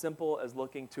as simple as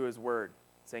looking to his word,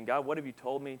 saying, God, what have you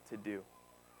told me to do?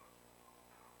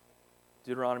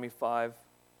 Deuteronomy 5:6.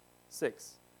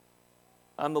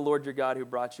 I'm the Lord your God who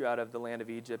brought you out of the land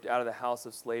of Egypt, out of the house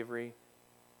of slavery.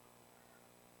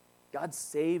 God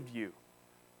saved you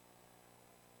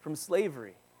from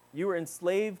slavery. You were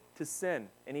enslaved to sin,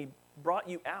 and he brought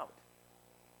you out.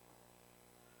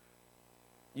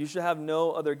 You shall have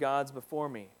no other gods before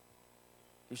me.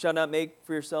 You shall not make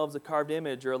for yourselves a carved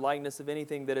image or a likeness of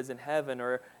anything that is in heaven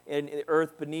or in the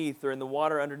earth beneath or in the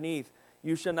water underneath.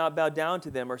 You shall not bow down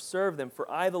to them or serve them,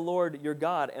 for I, the Lord your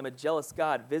God, am a jealous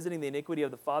God, visiting the iniquity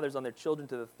of the fathers on their children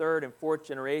to the third and fourth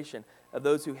generation of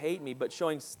those who hate me, but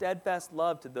showing steadfast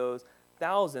love to those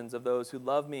thousands of those who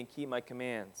love me and keep my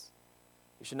commands.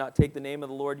 You should not take the name of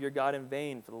the Lord your God in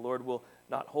vain, for the Lord will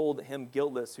not hold him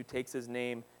guiltless who takes his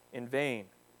name in vain.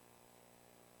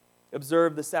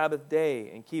 Observe the Sabbath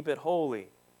day and keep it holy.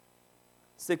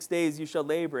 6 days you shall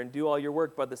labor and do all your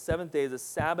work, but the seventh day is a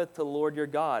Sabbath to the Lord your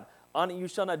God. On it you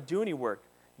shall not do any work.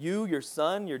 You, your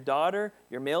son, your daughter,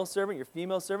 your male servant, your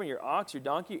female servant, your ox, your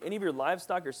donkey, any of your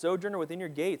livestock, your sojourner within your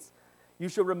gates. You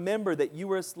shall remember that you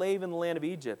were a slave in the land of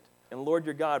Egypt, and the Lord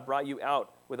your God brought you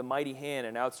out with a mighty hand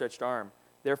and outstretched arm.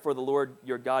 Therefore the Lord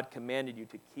your God commanded you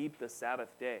to keep the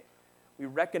Sabbath day. We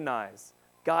recognize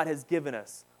God has given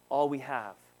us all we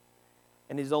have,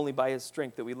 and it is only by his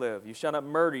strength that we live. You shall not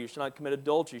murder, you shall not commit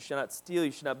adultery, you shall not steal,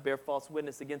 you shall not bear false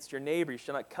witness against your neighbor, you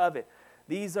shall not covet.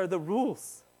 These are the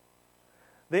rules.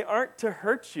 They aren't to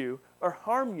hurt you or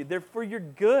harm you. They're for your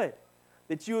good,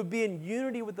 that you would be in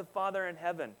unity with the Father in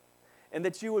heaven, and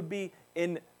that you would be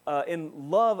in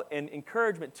love and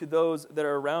encouragement to those that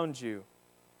are around you.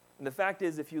 And the fact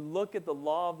is, if you look at the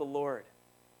law of the Lord,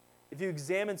 if you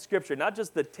examine Scripture, not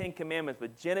just the Ten Commandments,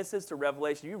 but Genesis to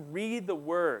Revelation, you read the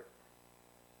Word,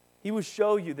 he will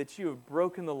show you that you have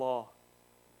broken the law.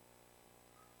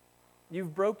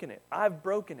 You've broken it. I've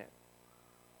broken it.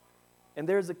 And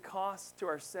there's a cost to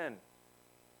our sin.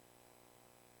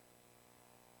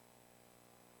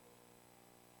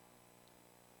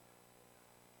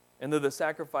 And though the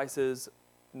sacrifices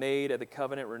made at the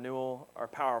covenant renewal are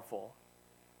powerful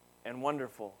and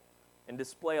wonderful and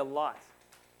display a lot,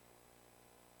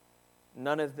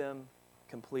 none of them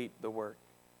complete the work.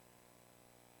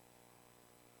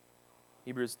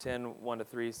 Hebrews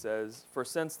 10:1-3 says, For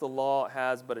since the law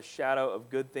has but a shadow of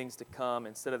good things to come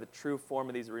instead of the true form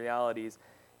of these realities,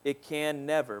 it can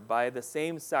never, by the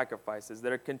same sacrifices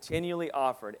that are continually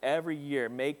offered every year,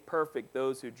 make perfect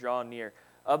those who draw near.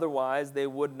 Otherwise, they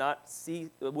would not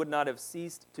have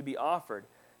ceased to be offered,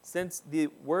 since the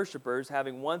worshipers,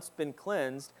 having once been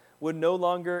cleansed, would no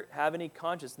longer have any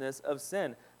consciousness of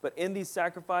sin. But in these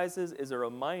sacrifices is a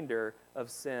reminder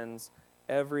of sins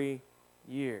every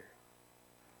year.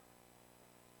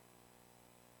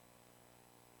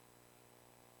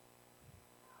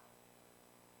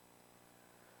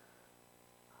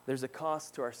 There's a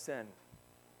cost to our sin.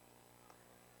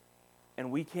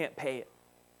 and we can't pay it.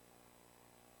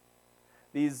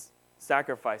 These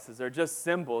sacrifices are just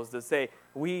symbols to say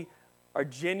we are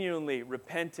genuinely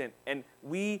repentant and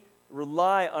we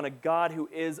rely on a God who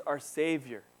is our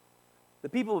Savior. The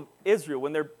people of Israel,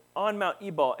 when they're on Mount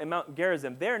Ebal and Mount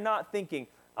Gerizim, they're not thinking,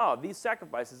 oh, these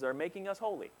sacrifices are making us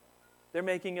holy. They're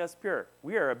making us pure.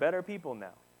 We are a better people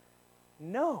now.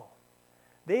 No.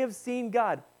 They have seen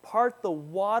God part the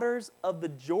waters of the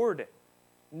Jordan,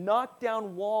 knock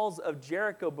down walls of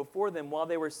Jericho before them while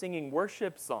they were singing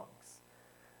worship songs.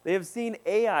 They have seen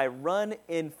Ai run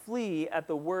and flee at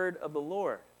the word of the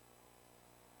Lord.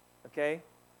 Okay?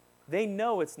 They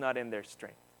know it's not in their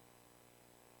strength.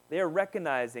 They are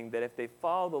recognizing that if they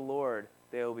follow the Lord,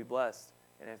 they will be blessed.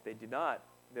 And if they do not,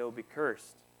 they will be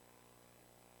cursed.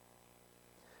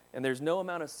 And there's no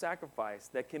amount of sacrifice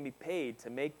that can be paid to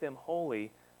make them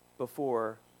holy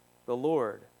before the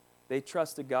Lord. They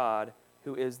trust a God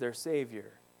who is their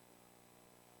Savior.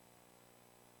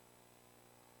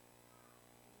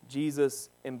 Jesus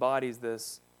embodies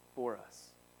this for us.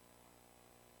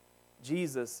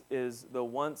 Jesus is the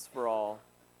once-for-all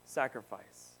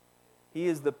sacrifice. He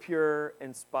is the pure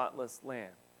and spotless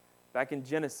Lamb. Back in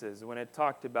Genesis, when it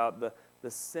talked about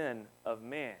the sin of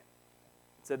man,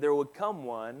 it said there would come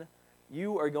one,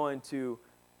 you are going to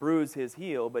bruise his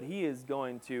heel, but he is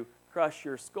going to crush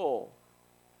your skull.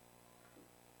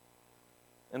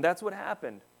 And that's what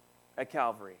happened at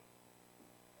Calvary.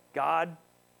 God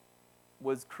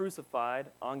was crucified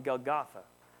on Golgotha,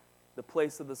 the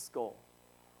place of the skull.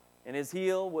 And his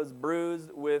heel was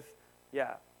bruised with,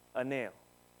 a nail.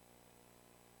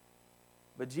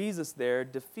 But Jesus there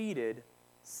defeated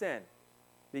sin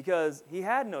because he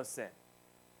had no sin.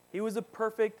 He was a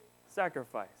perfect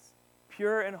sacrifice,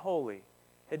 pure and holy,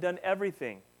 had done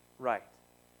everything right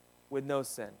with no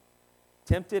sin,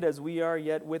 tempted as we are,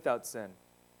 yet without sin.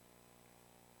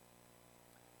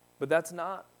 But that's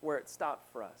not where it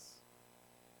stopped for us.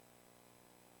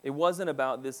 It wasn't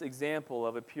about this example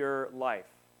of a pure life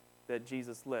that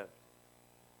Jesus lived.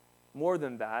 More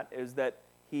than that is that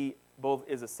he both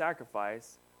is a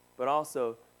sacrifice, but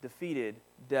also defeated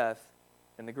death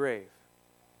and the grave.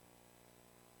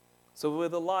 So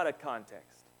with a lot of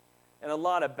context and a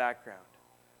lot of background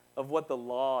of what the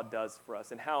law does for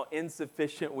us and how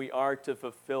insufficient we are to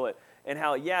fulfill it, and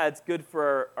how, it's good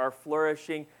for our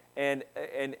flourishing, and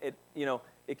it,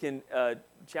 it can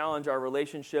challenge our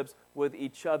relationships with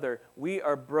each other. We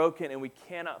are broken and we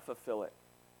cannot fulfill it.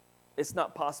 It's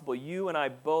not possible. You and I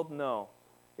both know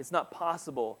it's not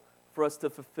possible for us to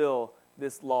fulfill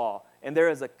this law. And there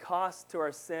is a cost to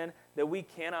our sin that we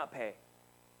cannot pay.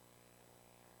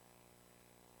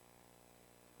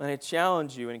 And I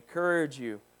challenge you and encourage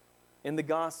you in the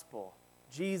gospel.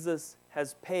 Jesus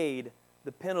has paid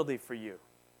the penalty for you.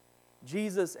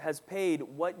 Jesus has paid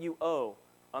what you owe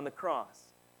on the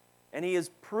cross. And he has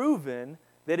proven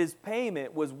that his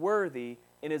payment was worthy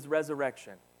in his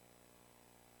resurrection.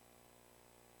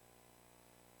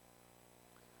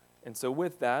 And so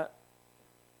with that,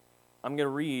 I'm going to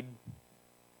read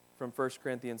from 1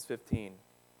 Corinthians 15.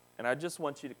 And I just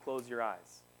want you to close your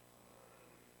eyes.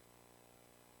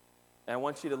 And I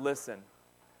want you to listen,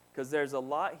 because there's a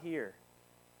lot here.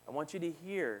 I want you to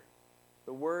hear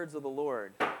the words of the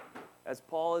Lord as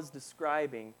Paul is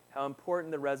describing how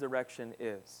important the resurrection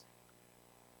is.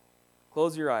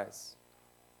 Close your eyes.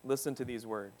 Listen to these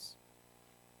words.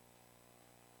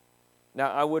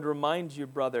 Now I would remind you,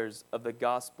 brothers, of the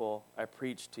gospel I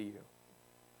preached to you,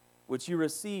 which you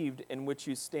received, in which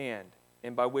you stand,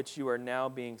 and by which you are now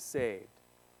being saved,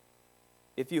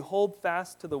 if you hold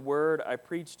fast to the word I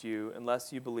preached you,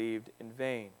 unless you believed in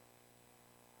vain.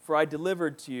 For I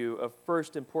delivered to you of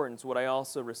first importance what I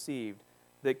also received,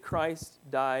 that Christ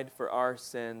died for our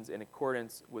sins in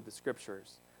accordance with the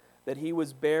Scriptures, that he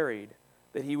was buried,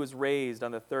 that he was raised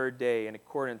on the third day in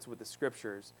accordance with the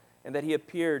Scriptures, and that he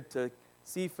appeared to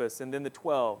Cephas and then the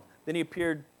 12. Then he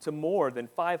appeared to more than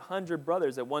 500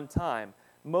 brothers at one time.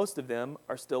 Most of them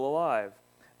are still alive,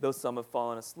 though some have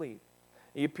fallen asleep.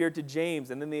 He appeared to James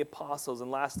and then the apostles,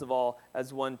 and last of all,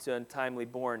 as one to untimely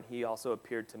born, he also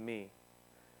appeared to me.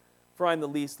 For I am the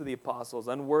least of the apostles,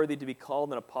 unworthy to be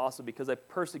called an apostle because I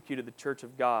persecuted the church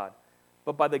of God.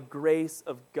 But by the grace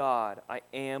of God, I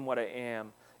am what I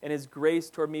am, and his grace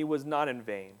toward me was not in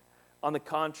vain. On the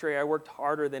contrary, I worked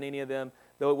harder than any of them,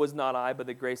 though it was not I, but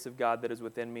the grace of God that is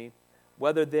within me.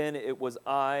 Whether then it was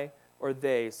I or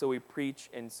they, so we preach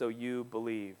and so you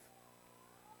believe.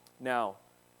 Now,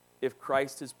 if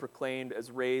Christ is proclaimed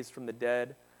as raised from the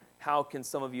dead, how can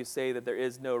some of you say that there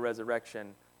is no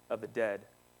resurrection of the dead?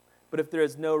 But if there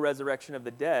is no resurrection of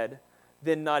the dead,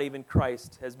 then not even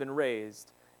Christ has been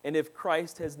raised. And if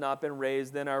Christ has not been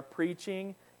raised, then our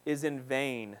preaching is in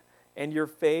vain, and your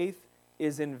faith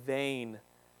is in vain.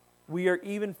 We are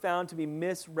even found to be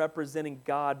misrepresenting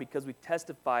God because we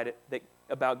testified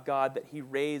about God that he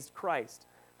raised Christ,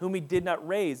 whom he did not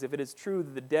raise, if it is true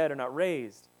that the dead are not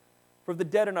raised. For if the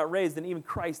dead are not raised, then even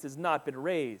Christ has not been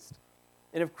raised.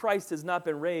 And if Christ has not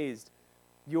been raised,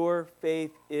 your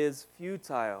faith is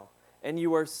futile, and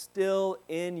you are still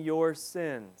in your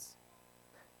sins.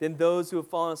 Then those who have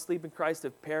fallen asleep in Christ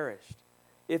have perished.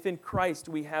 If in Christ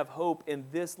we have hope in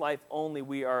this life only,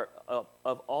 we are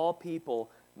of all people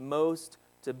most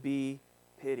to be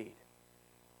pitied.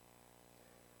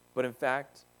 But in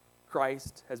fact,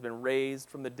 Christ has been raised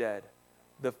from the dead,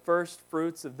 the first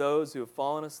fruits of those who have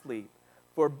fallen asleep.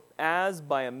 For as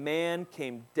by a man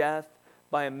came death,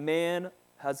 by a man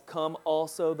has come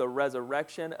also the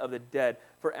resurrection of the dead.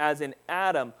 For as in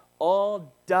Adam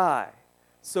all die,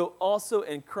 so also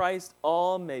in Christ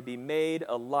all may be made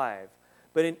alive.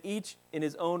 But in each in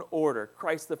his own order,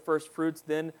 Christ the first fruits,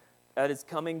 then at his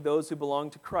coming those who belong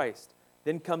to Christ.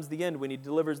 Then comes the end when he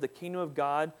delivers the kingdom of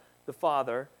God the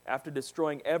Father after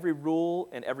destroying every rule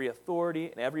and every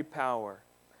authority and every power.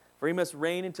 For he must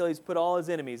reign until he's put all his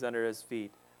enemies under his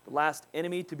feet. The last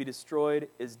enemy to be destroyed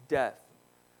is death.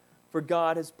 For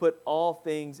God has put all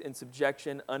things in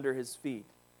subjection under his feet.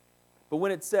 But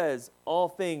when it says all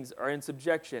things are in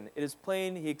subjection, it is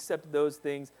plain he accepted those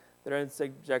things that are in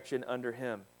subjection under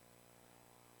him.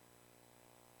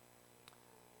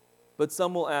 But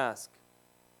some will ask,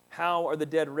 how are the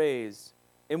dead raised?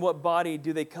 In what body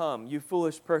do they come? You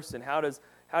foolish person, how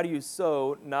do you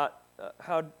sow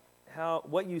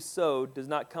what you sow does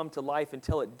not come to life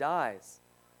until it dies?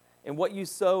 And what you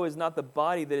sow is not the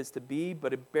body that is to be,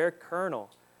 but a bare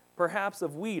kernel, perhaps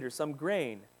of wheat or some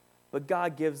grain. But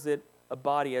God gives it a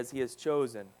body as he has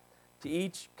chosen. To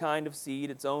each kind of seed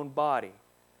its own body.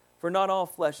 For not all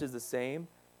flesh is the same,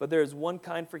 but there is one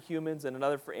kind for humans, and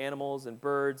another for animals and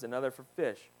birds, and another for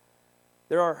fish.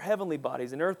 There are heavenly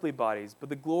bodies and earthly bodies, but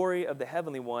the glory of the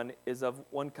heavenly one is of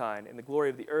one kind, and the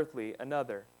glory of the earthly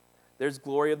another. There's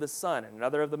glory of the sun, and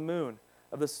another of the moon,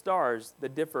 of the stars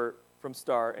that differ from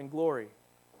star in glory.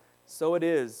 So it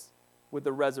is with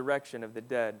the resurrection of the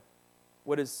dead.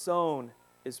 What is sown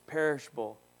is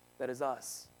perishable, that is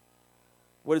us.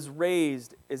 What is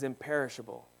raised is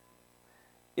imperishable.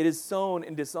 It is sown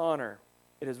in dishonor,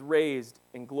 it is raised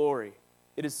in glory.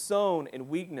 It is sown in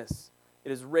weakness,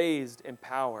 it is raised in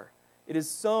power. It is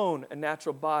sown a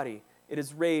natural body, it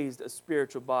is raised a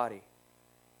spiritual body.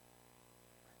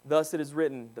 Thus it is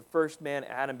written, the first man,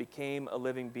 Adam, became a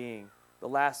living being. The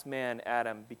last man,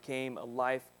 Adam, became a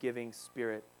life-giving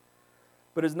spirit.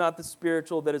 But it is not the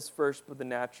spiritual that is first, but the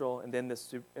natural, and then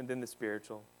the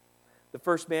spiritual. The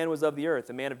first man was of the earth,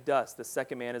 a man of dust. The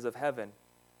second man is of heaven.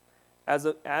 As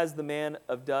the man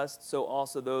of dust, so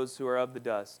also those who are of the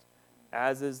dust.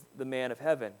 As is the man of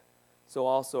heaven, so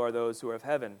also are those who are of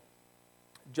heaven.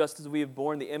 Just as we have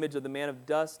borne the image of the man of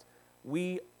dust,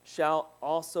 we shall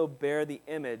also bear the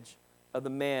image of the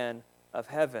man of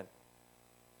heaven.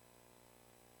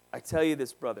 I tell you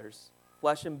this, brothers,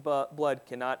 flesh and blood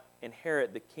cannot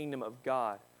inherit the kingdom of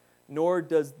God, nor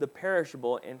does the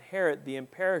perishable inherit the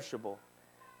imperishable.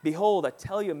 Behold, I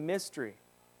tell you a mystery.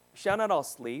 We shall not all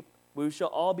sleep, but we shall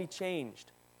all be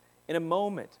changed. In a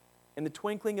moment, in the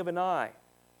twinkling of an eye,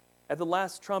 at the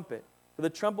last trumpet. For the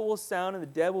trumpet will sound, and the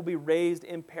dead will be raised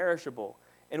imperishable,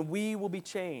 and we will be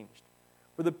changed.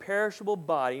 For the perishable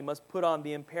body must put on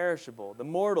the imperishable. The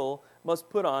mortal must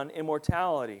put on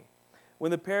immortality.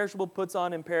 When the perishable puts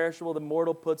on imperishable, the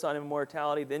mortal puts on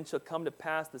immortality, then shall come to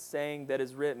pass the saying that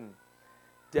is written,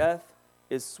 death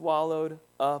is swallowed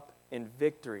up in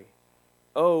victory.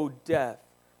 O death,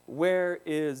 where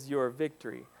is your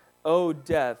victory? O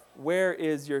death, where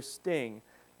is your sting?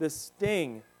 The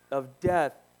sting of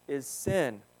death is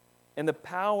sin, and the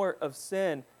power of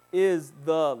sin is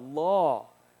the law.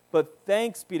 But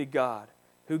thanks be to God,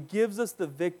 who gives us the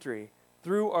victory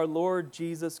through our Lord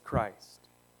Jesus Christ.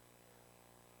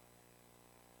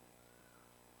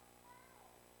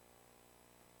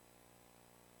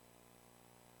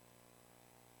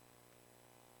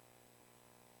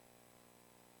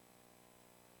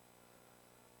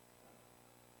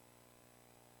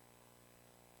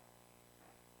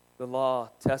 The law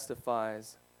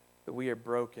testifies that we are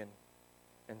broken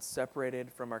and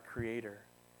separated from our Creator.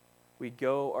 We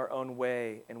go our own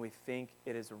way and we think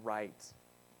it is right.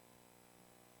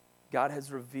 God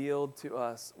has revealed to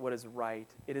us what is right.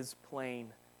 It is plain.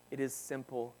 It is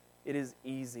simple. It is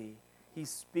easy. He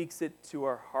speaks it to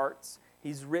our hearts.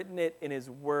 He's written it in His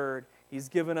Word. He's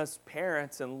given us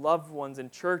parents and loved ones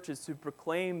and churches to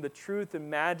proclaim the truth and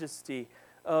majesty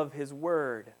of his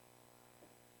word.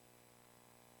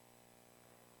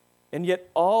 And yet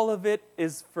all of it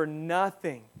is for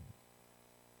nothing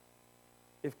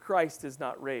if Christ is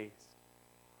not raised.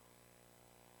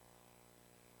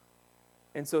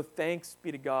 And so thanks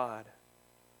be to God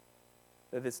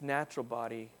that this natural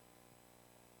body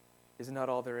is not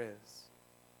all there is.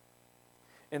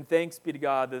 And thanks be to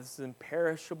God that this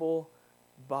imperishable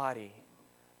body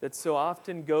that so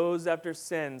often goes after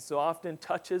sin, so often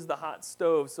touches the hot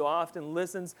stove, so often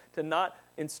listens to not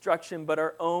instruction but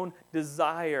our own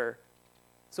desire,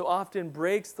 so often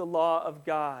breaks the law of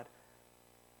God.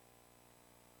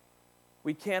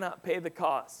 We cannot pay the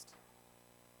cost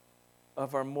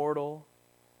of our mortal,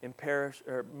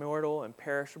 imperishable,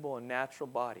 and natural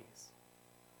bodies.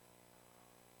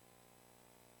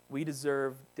 We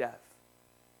deserve death.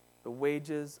 The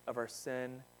wages of our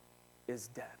sin is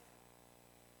death.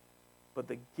 But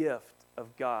the gift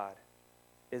of God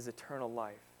is eternal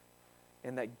life.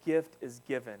 And that gift is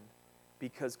given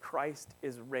because Christ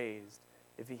is raised.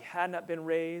 If he had not been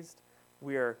raised,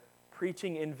 we are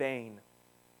preaching in vain,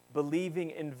 believing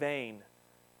in vain,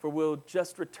 for we'll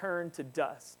just return to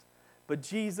dust. But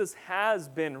Jesus has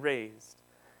been raised.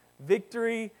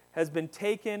 Victory has been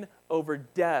taken over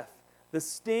death. The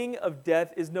sting of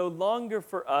death is no longer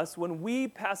for us. When we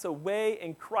pass away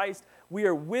in Christ, we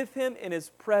are with him in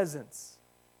his presence.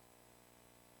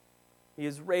 He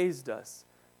has raised us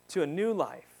to a new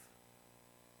life,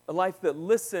 a life that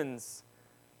listens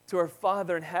to our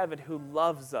Father in heaven who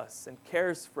loves us and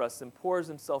cares for us and pours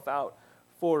himself out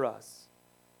for us.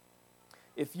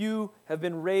 If you have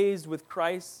been raised with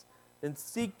Christ, then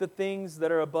seek the things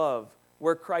that are above,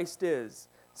 where Christ is,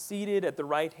 seated at the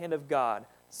right hand of God.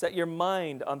 Set your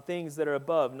mind on things that are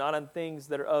above, not on things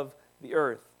that are of the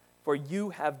earth. For you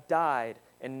have died,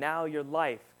 and now your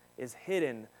life is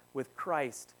hidden with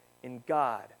Christ in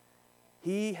God.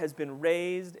 He has been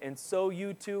raised, and so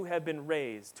you too have been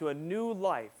raised to a new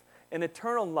life, an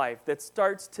eternal life that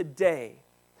starts today,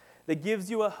 that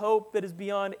gives you a hope that is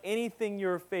beyond anything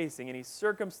you're facing, any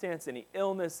circumstance, any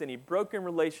illness, any broken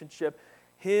relationship.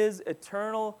 His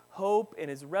eternal hope and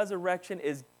his resurrection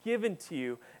is given to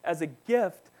you as a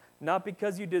gift, not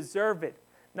because you deserve it,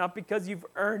 not because you've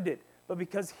earned it, but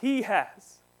because he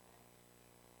has.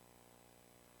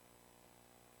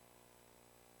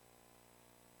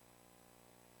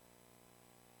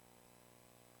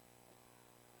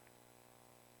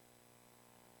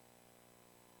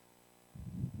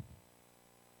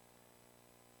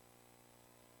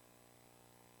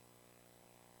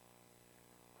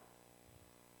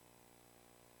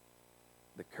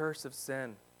 The curse of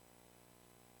sin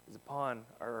is upon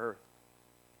our earth.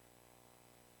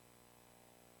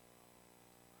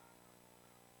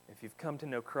 If you've come to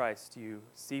know Christ, you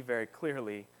see very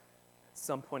clearly at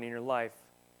some point in your life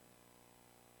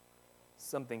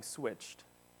something switched.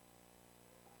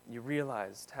 You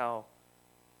realized how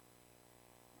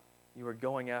you were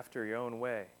going after your own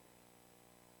way,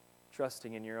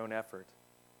 trusting in your own effort,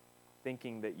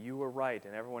 thinking that you were right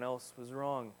and everyone else was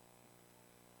wrong.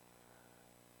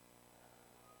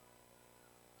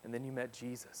 And then you met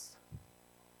Jesus.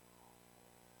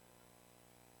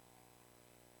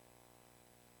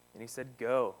 And he said,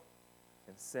 "Go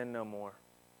and sin no more."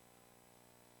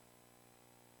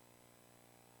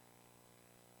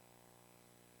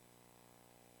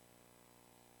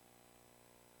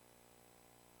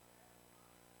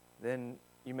 Then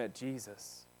you met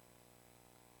Jesus.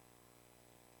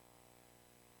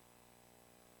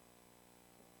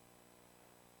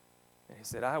 And he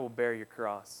said, "I will bear your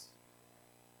cross.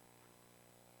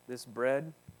 This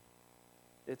bread,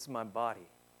 it's my body,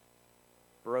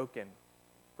 broken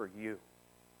for you.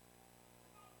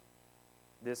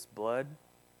 This blood,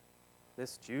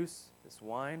 this juice, this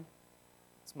wine,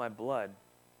 it's my blood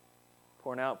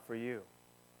poured out for you."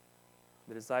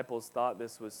 The disciples thought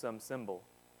this was some symbol,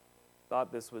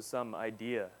 thought this was some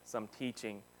idea, some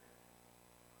teaching.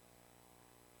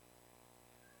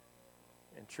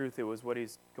 In truth, it was what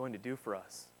he's going to do for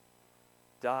us.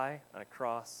 Die on a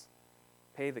cross,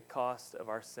 pay the cost of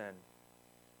our sin,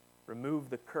 remove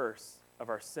the curse of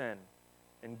our sin,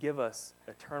 and give us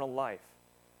eternal life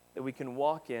that we can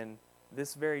walk in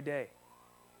this very day.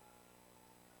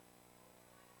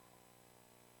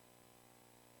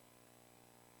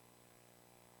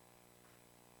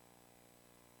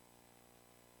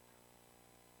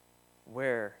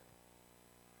 Where,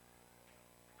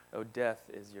 O death,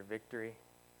 is your victory?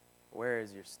 Where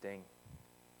is your sting?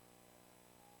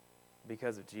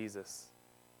 Because of Jesus,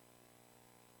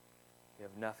 you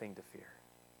have nothing to fear.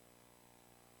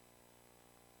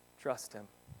 Trust him.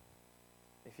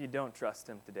 If you don't trust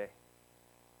him today,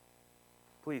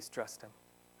 please trust him.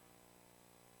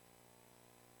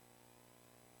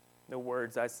 no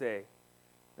words I say,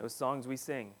 no songs we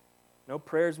sing, no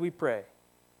prayers we pray.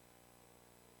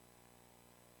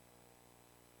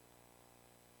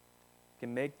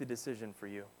 Can make the decision for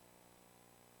you.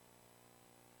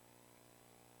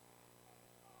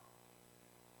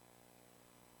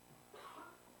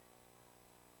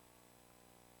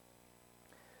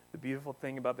 The beautiful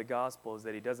thing about the gospel is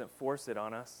that he doesn't force it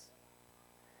on us.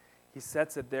 He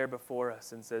sets it there before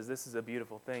us and says, this is a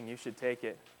beautiful thing. You should take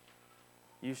it.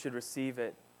 You should receive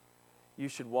it. You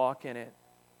should walk in it.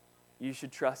 You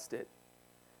should trust it.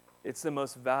 It's the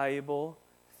most valuable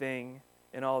thing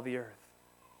in all the earth.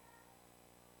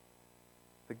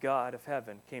 The God of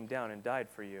heaven came down and died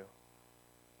for you.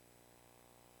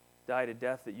 Died a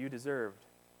death that you deserved.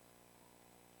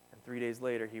 And 3 days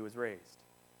later, he was raised.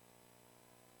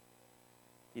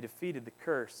 He defeated the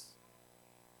curse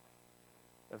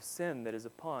of sin that is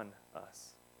upon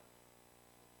us.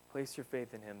 Place your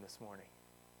faith in him this morning.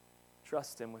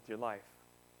 Trust him with your life.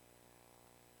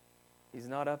 He's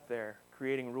not up there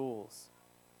creating rules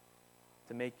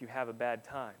to make you have a bad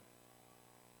time.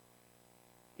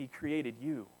 He created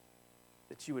you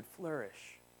that you would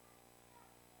flourish,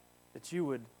 that you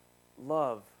would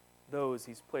love those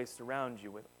he's placed around you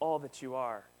with all that you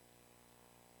are,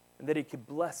 and that he could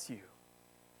bless you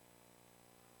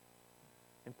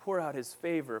and pour out his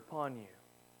favor upon you,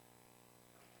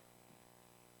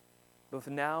 both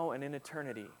now and in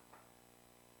eternity.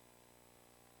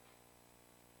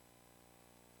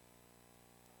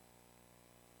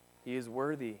 He is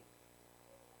worthy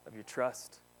of your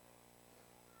trust.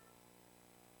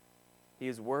 He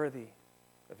is worthy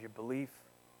of your belief.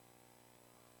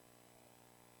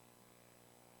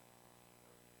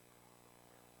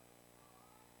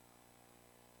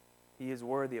 He is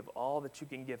worthy of all that you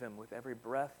can give him with every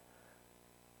breath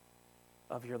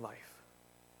of your life.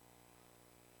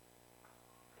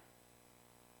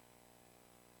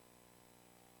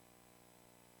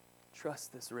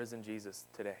 Trust this risen Jesus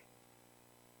today.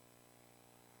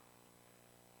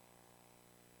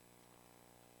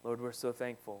 Lord, we're so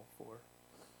thankful for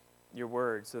your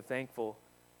word, so thankful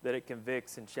that it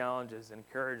convicts and challenges and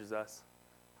encourages us.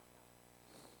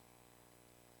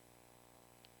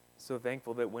 So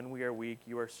thankful that when we are weak,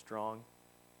 you are strong.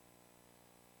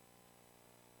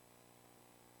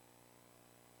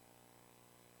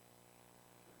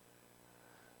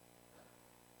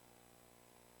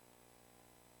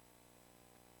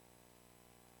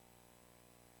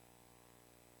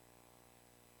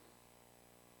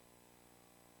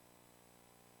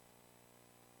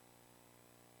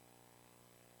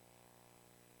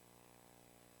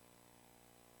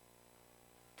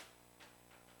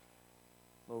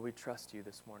 Lord, we trust you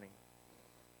this morning.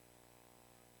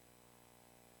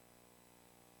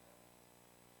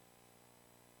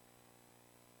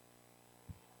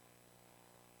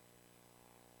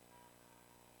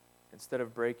 Instead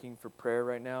of breaking for prayer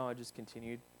right now, I'll just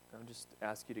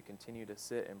ask you to continue to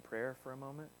sit in prayer for a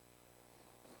moment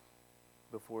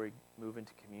before we move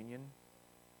into communion.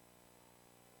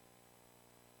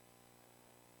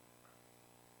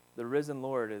 The risen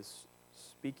Lord is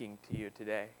speaking to you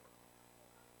today.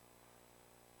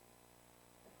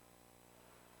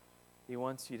 He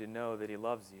wants you to know that he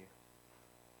loves you,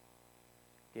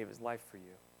 gave his life for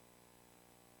you.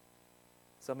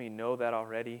 Some of you know that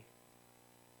already.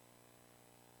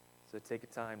 So take a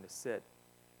time to sit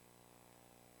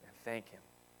and thank him.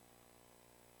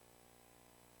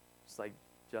 Just like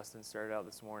Justin started out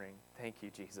this morning. Thank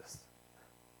you, Jesus.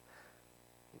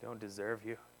 We don't deserve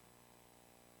you.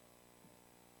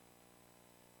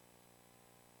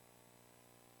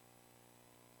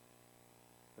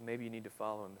 But maybe you need to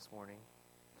follow him this morning.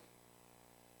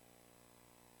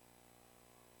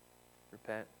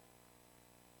 Repent.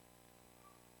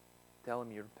 Tell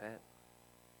him you repent.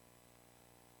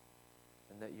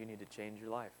 And that you need to change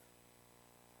your life.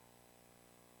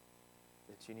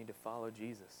 That you need to follow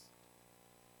Jesus.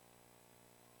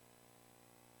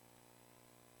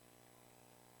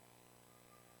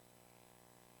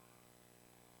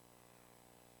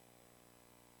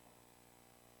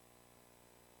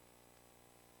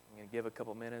 I'm going to give a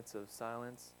couple minutes of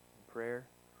silence and prayer,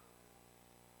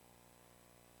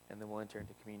 and then we'll enter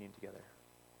into communion together.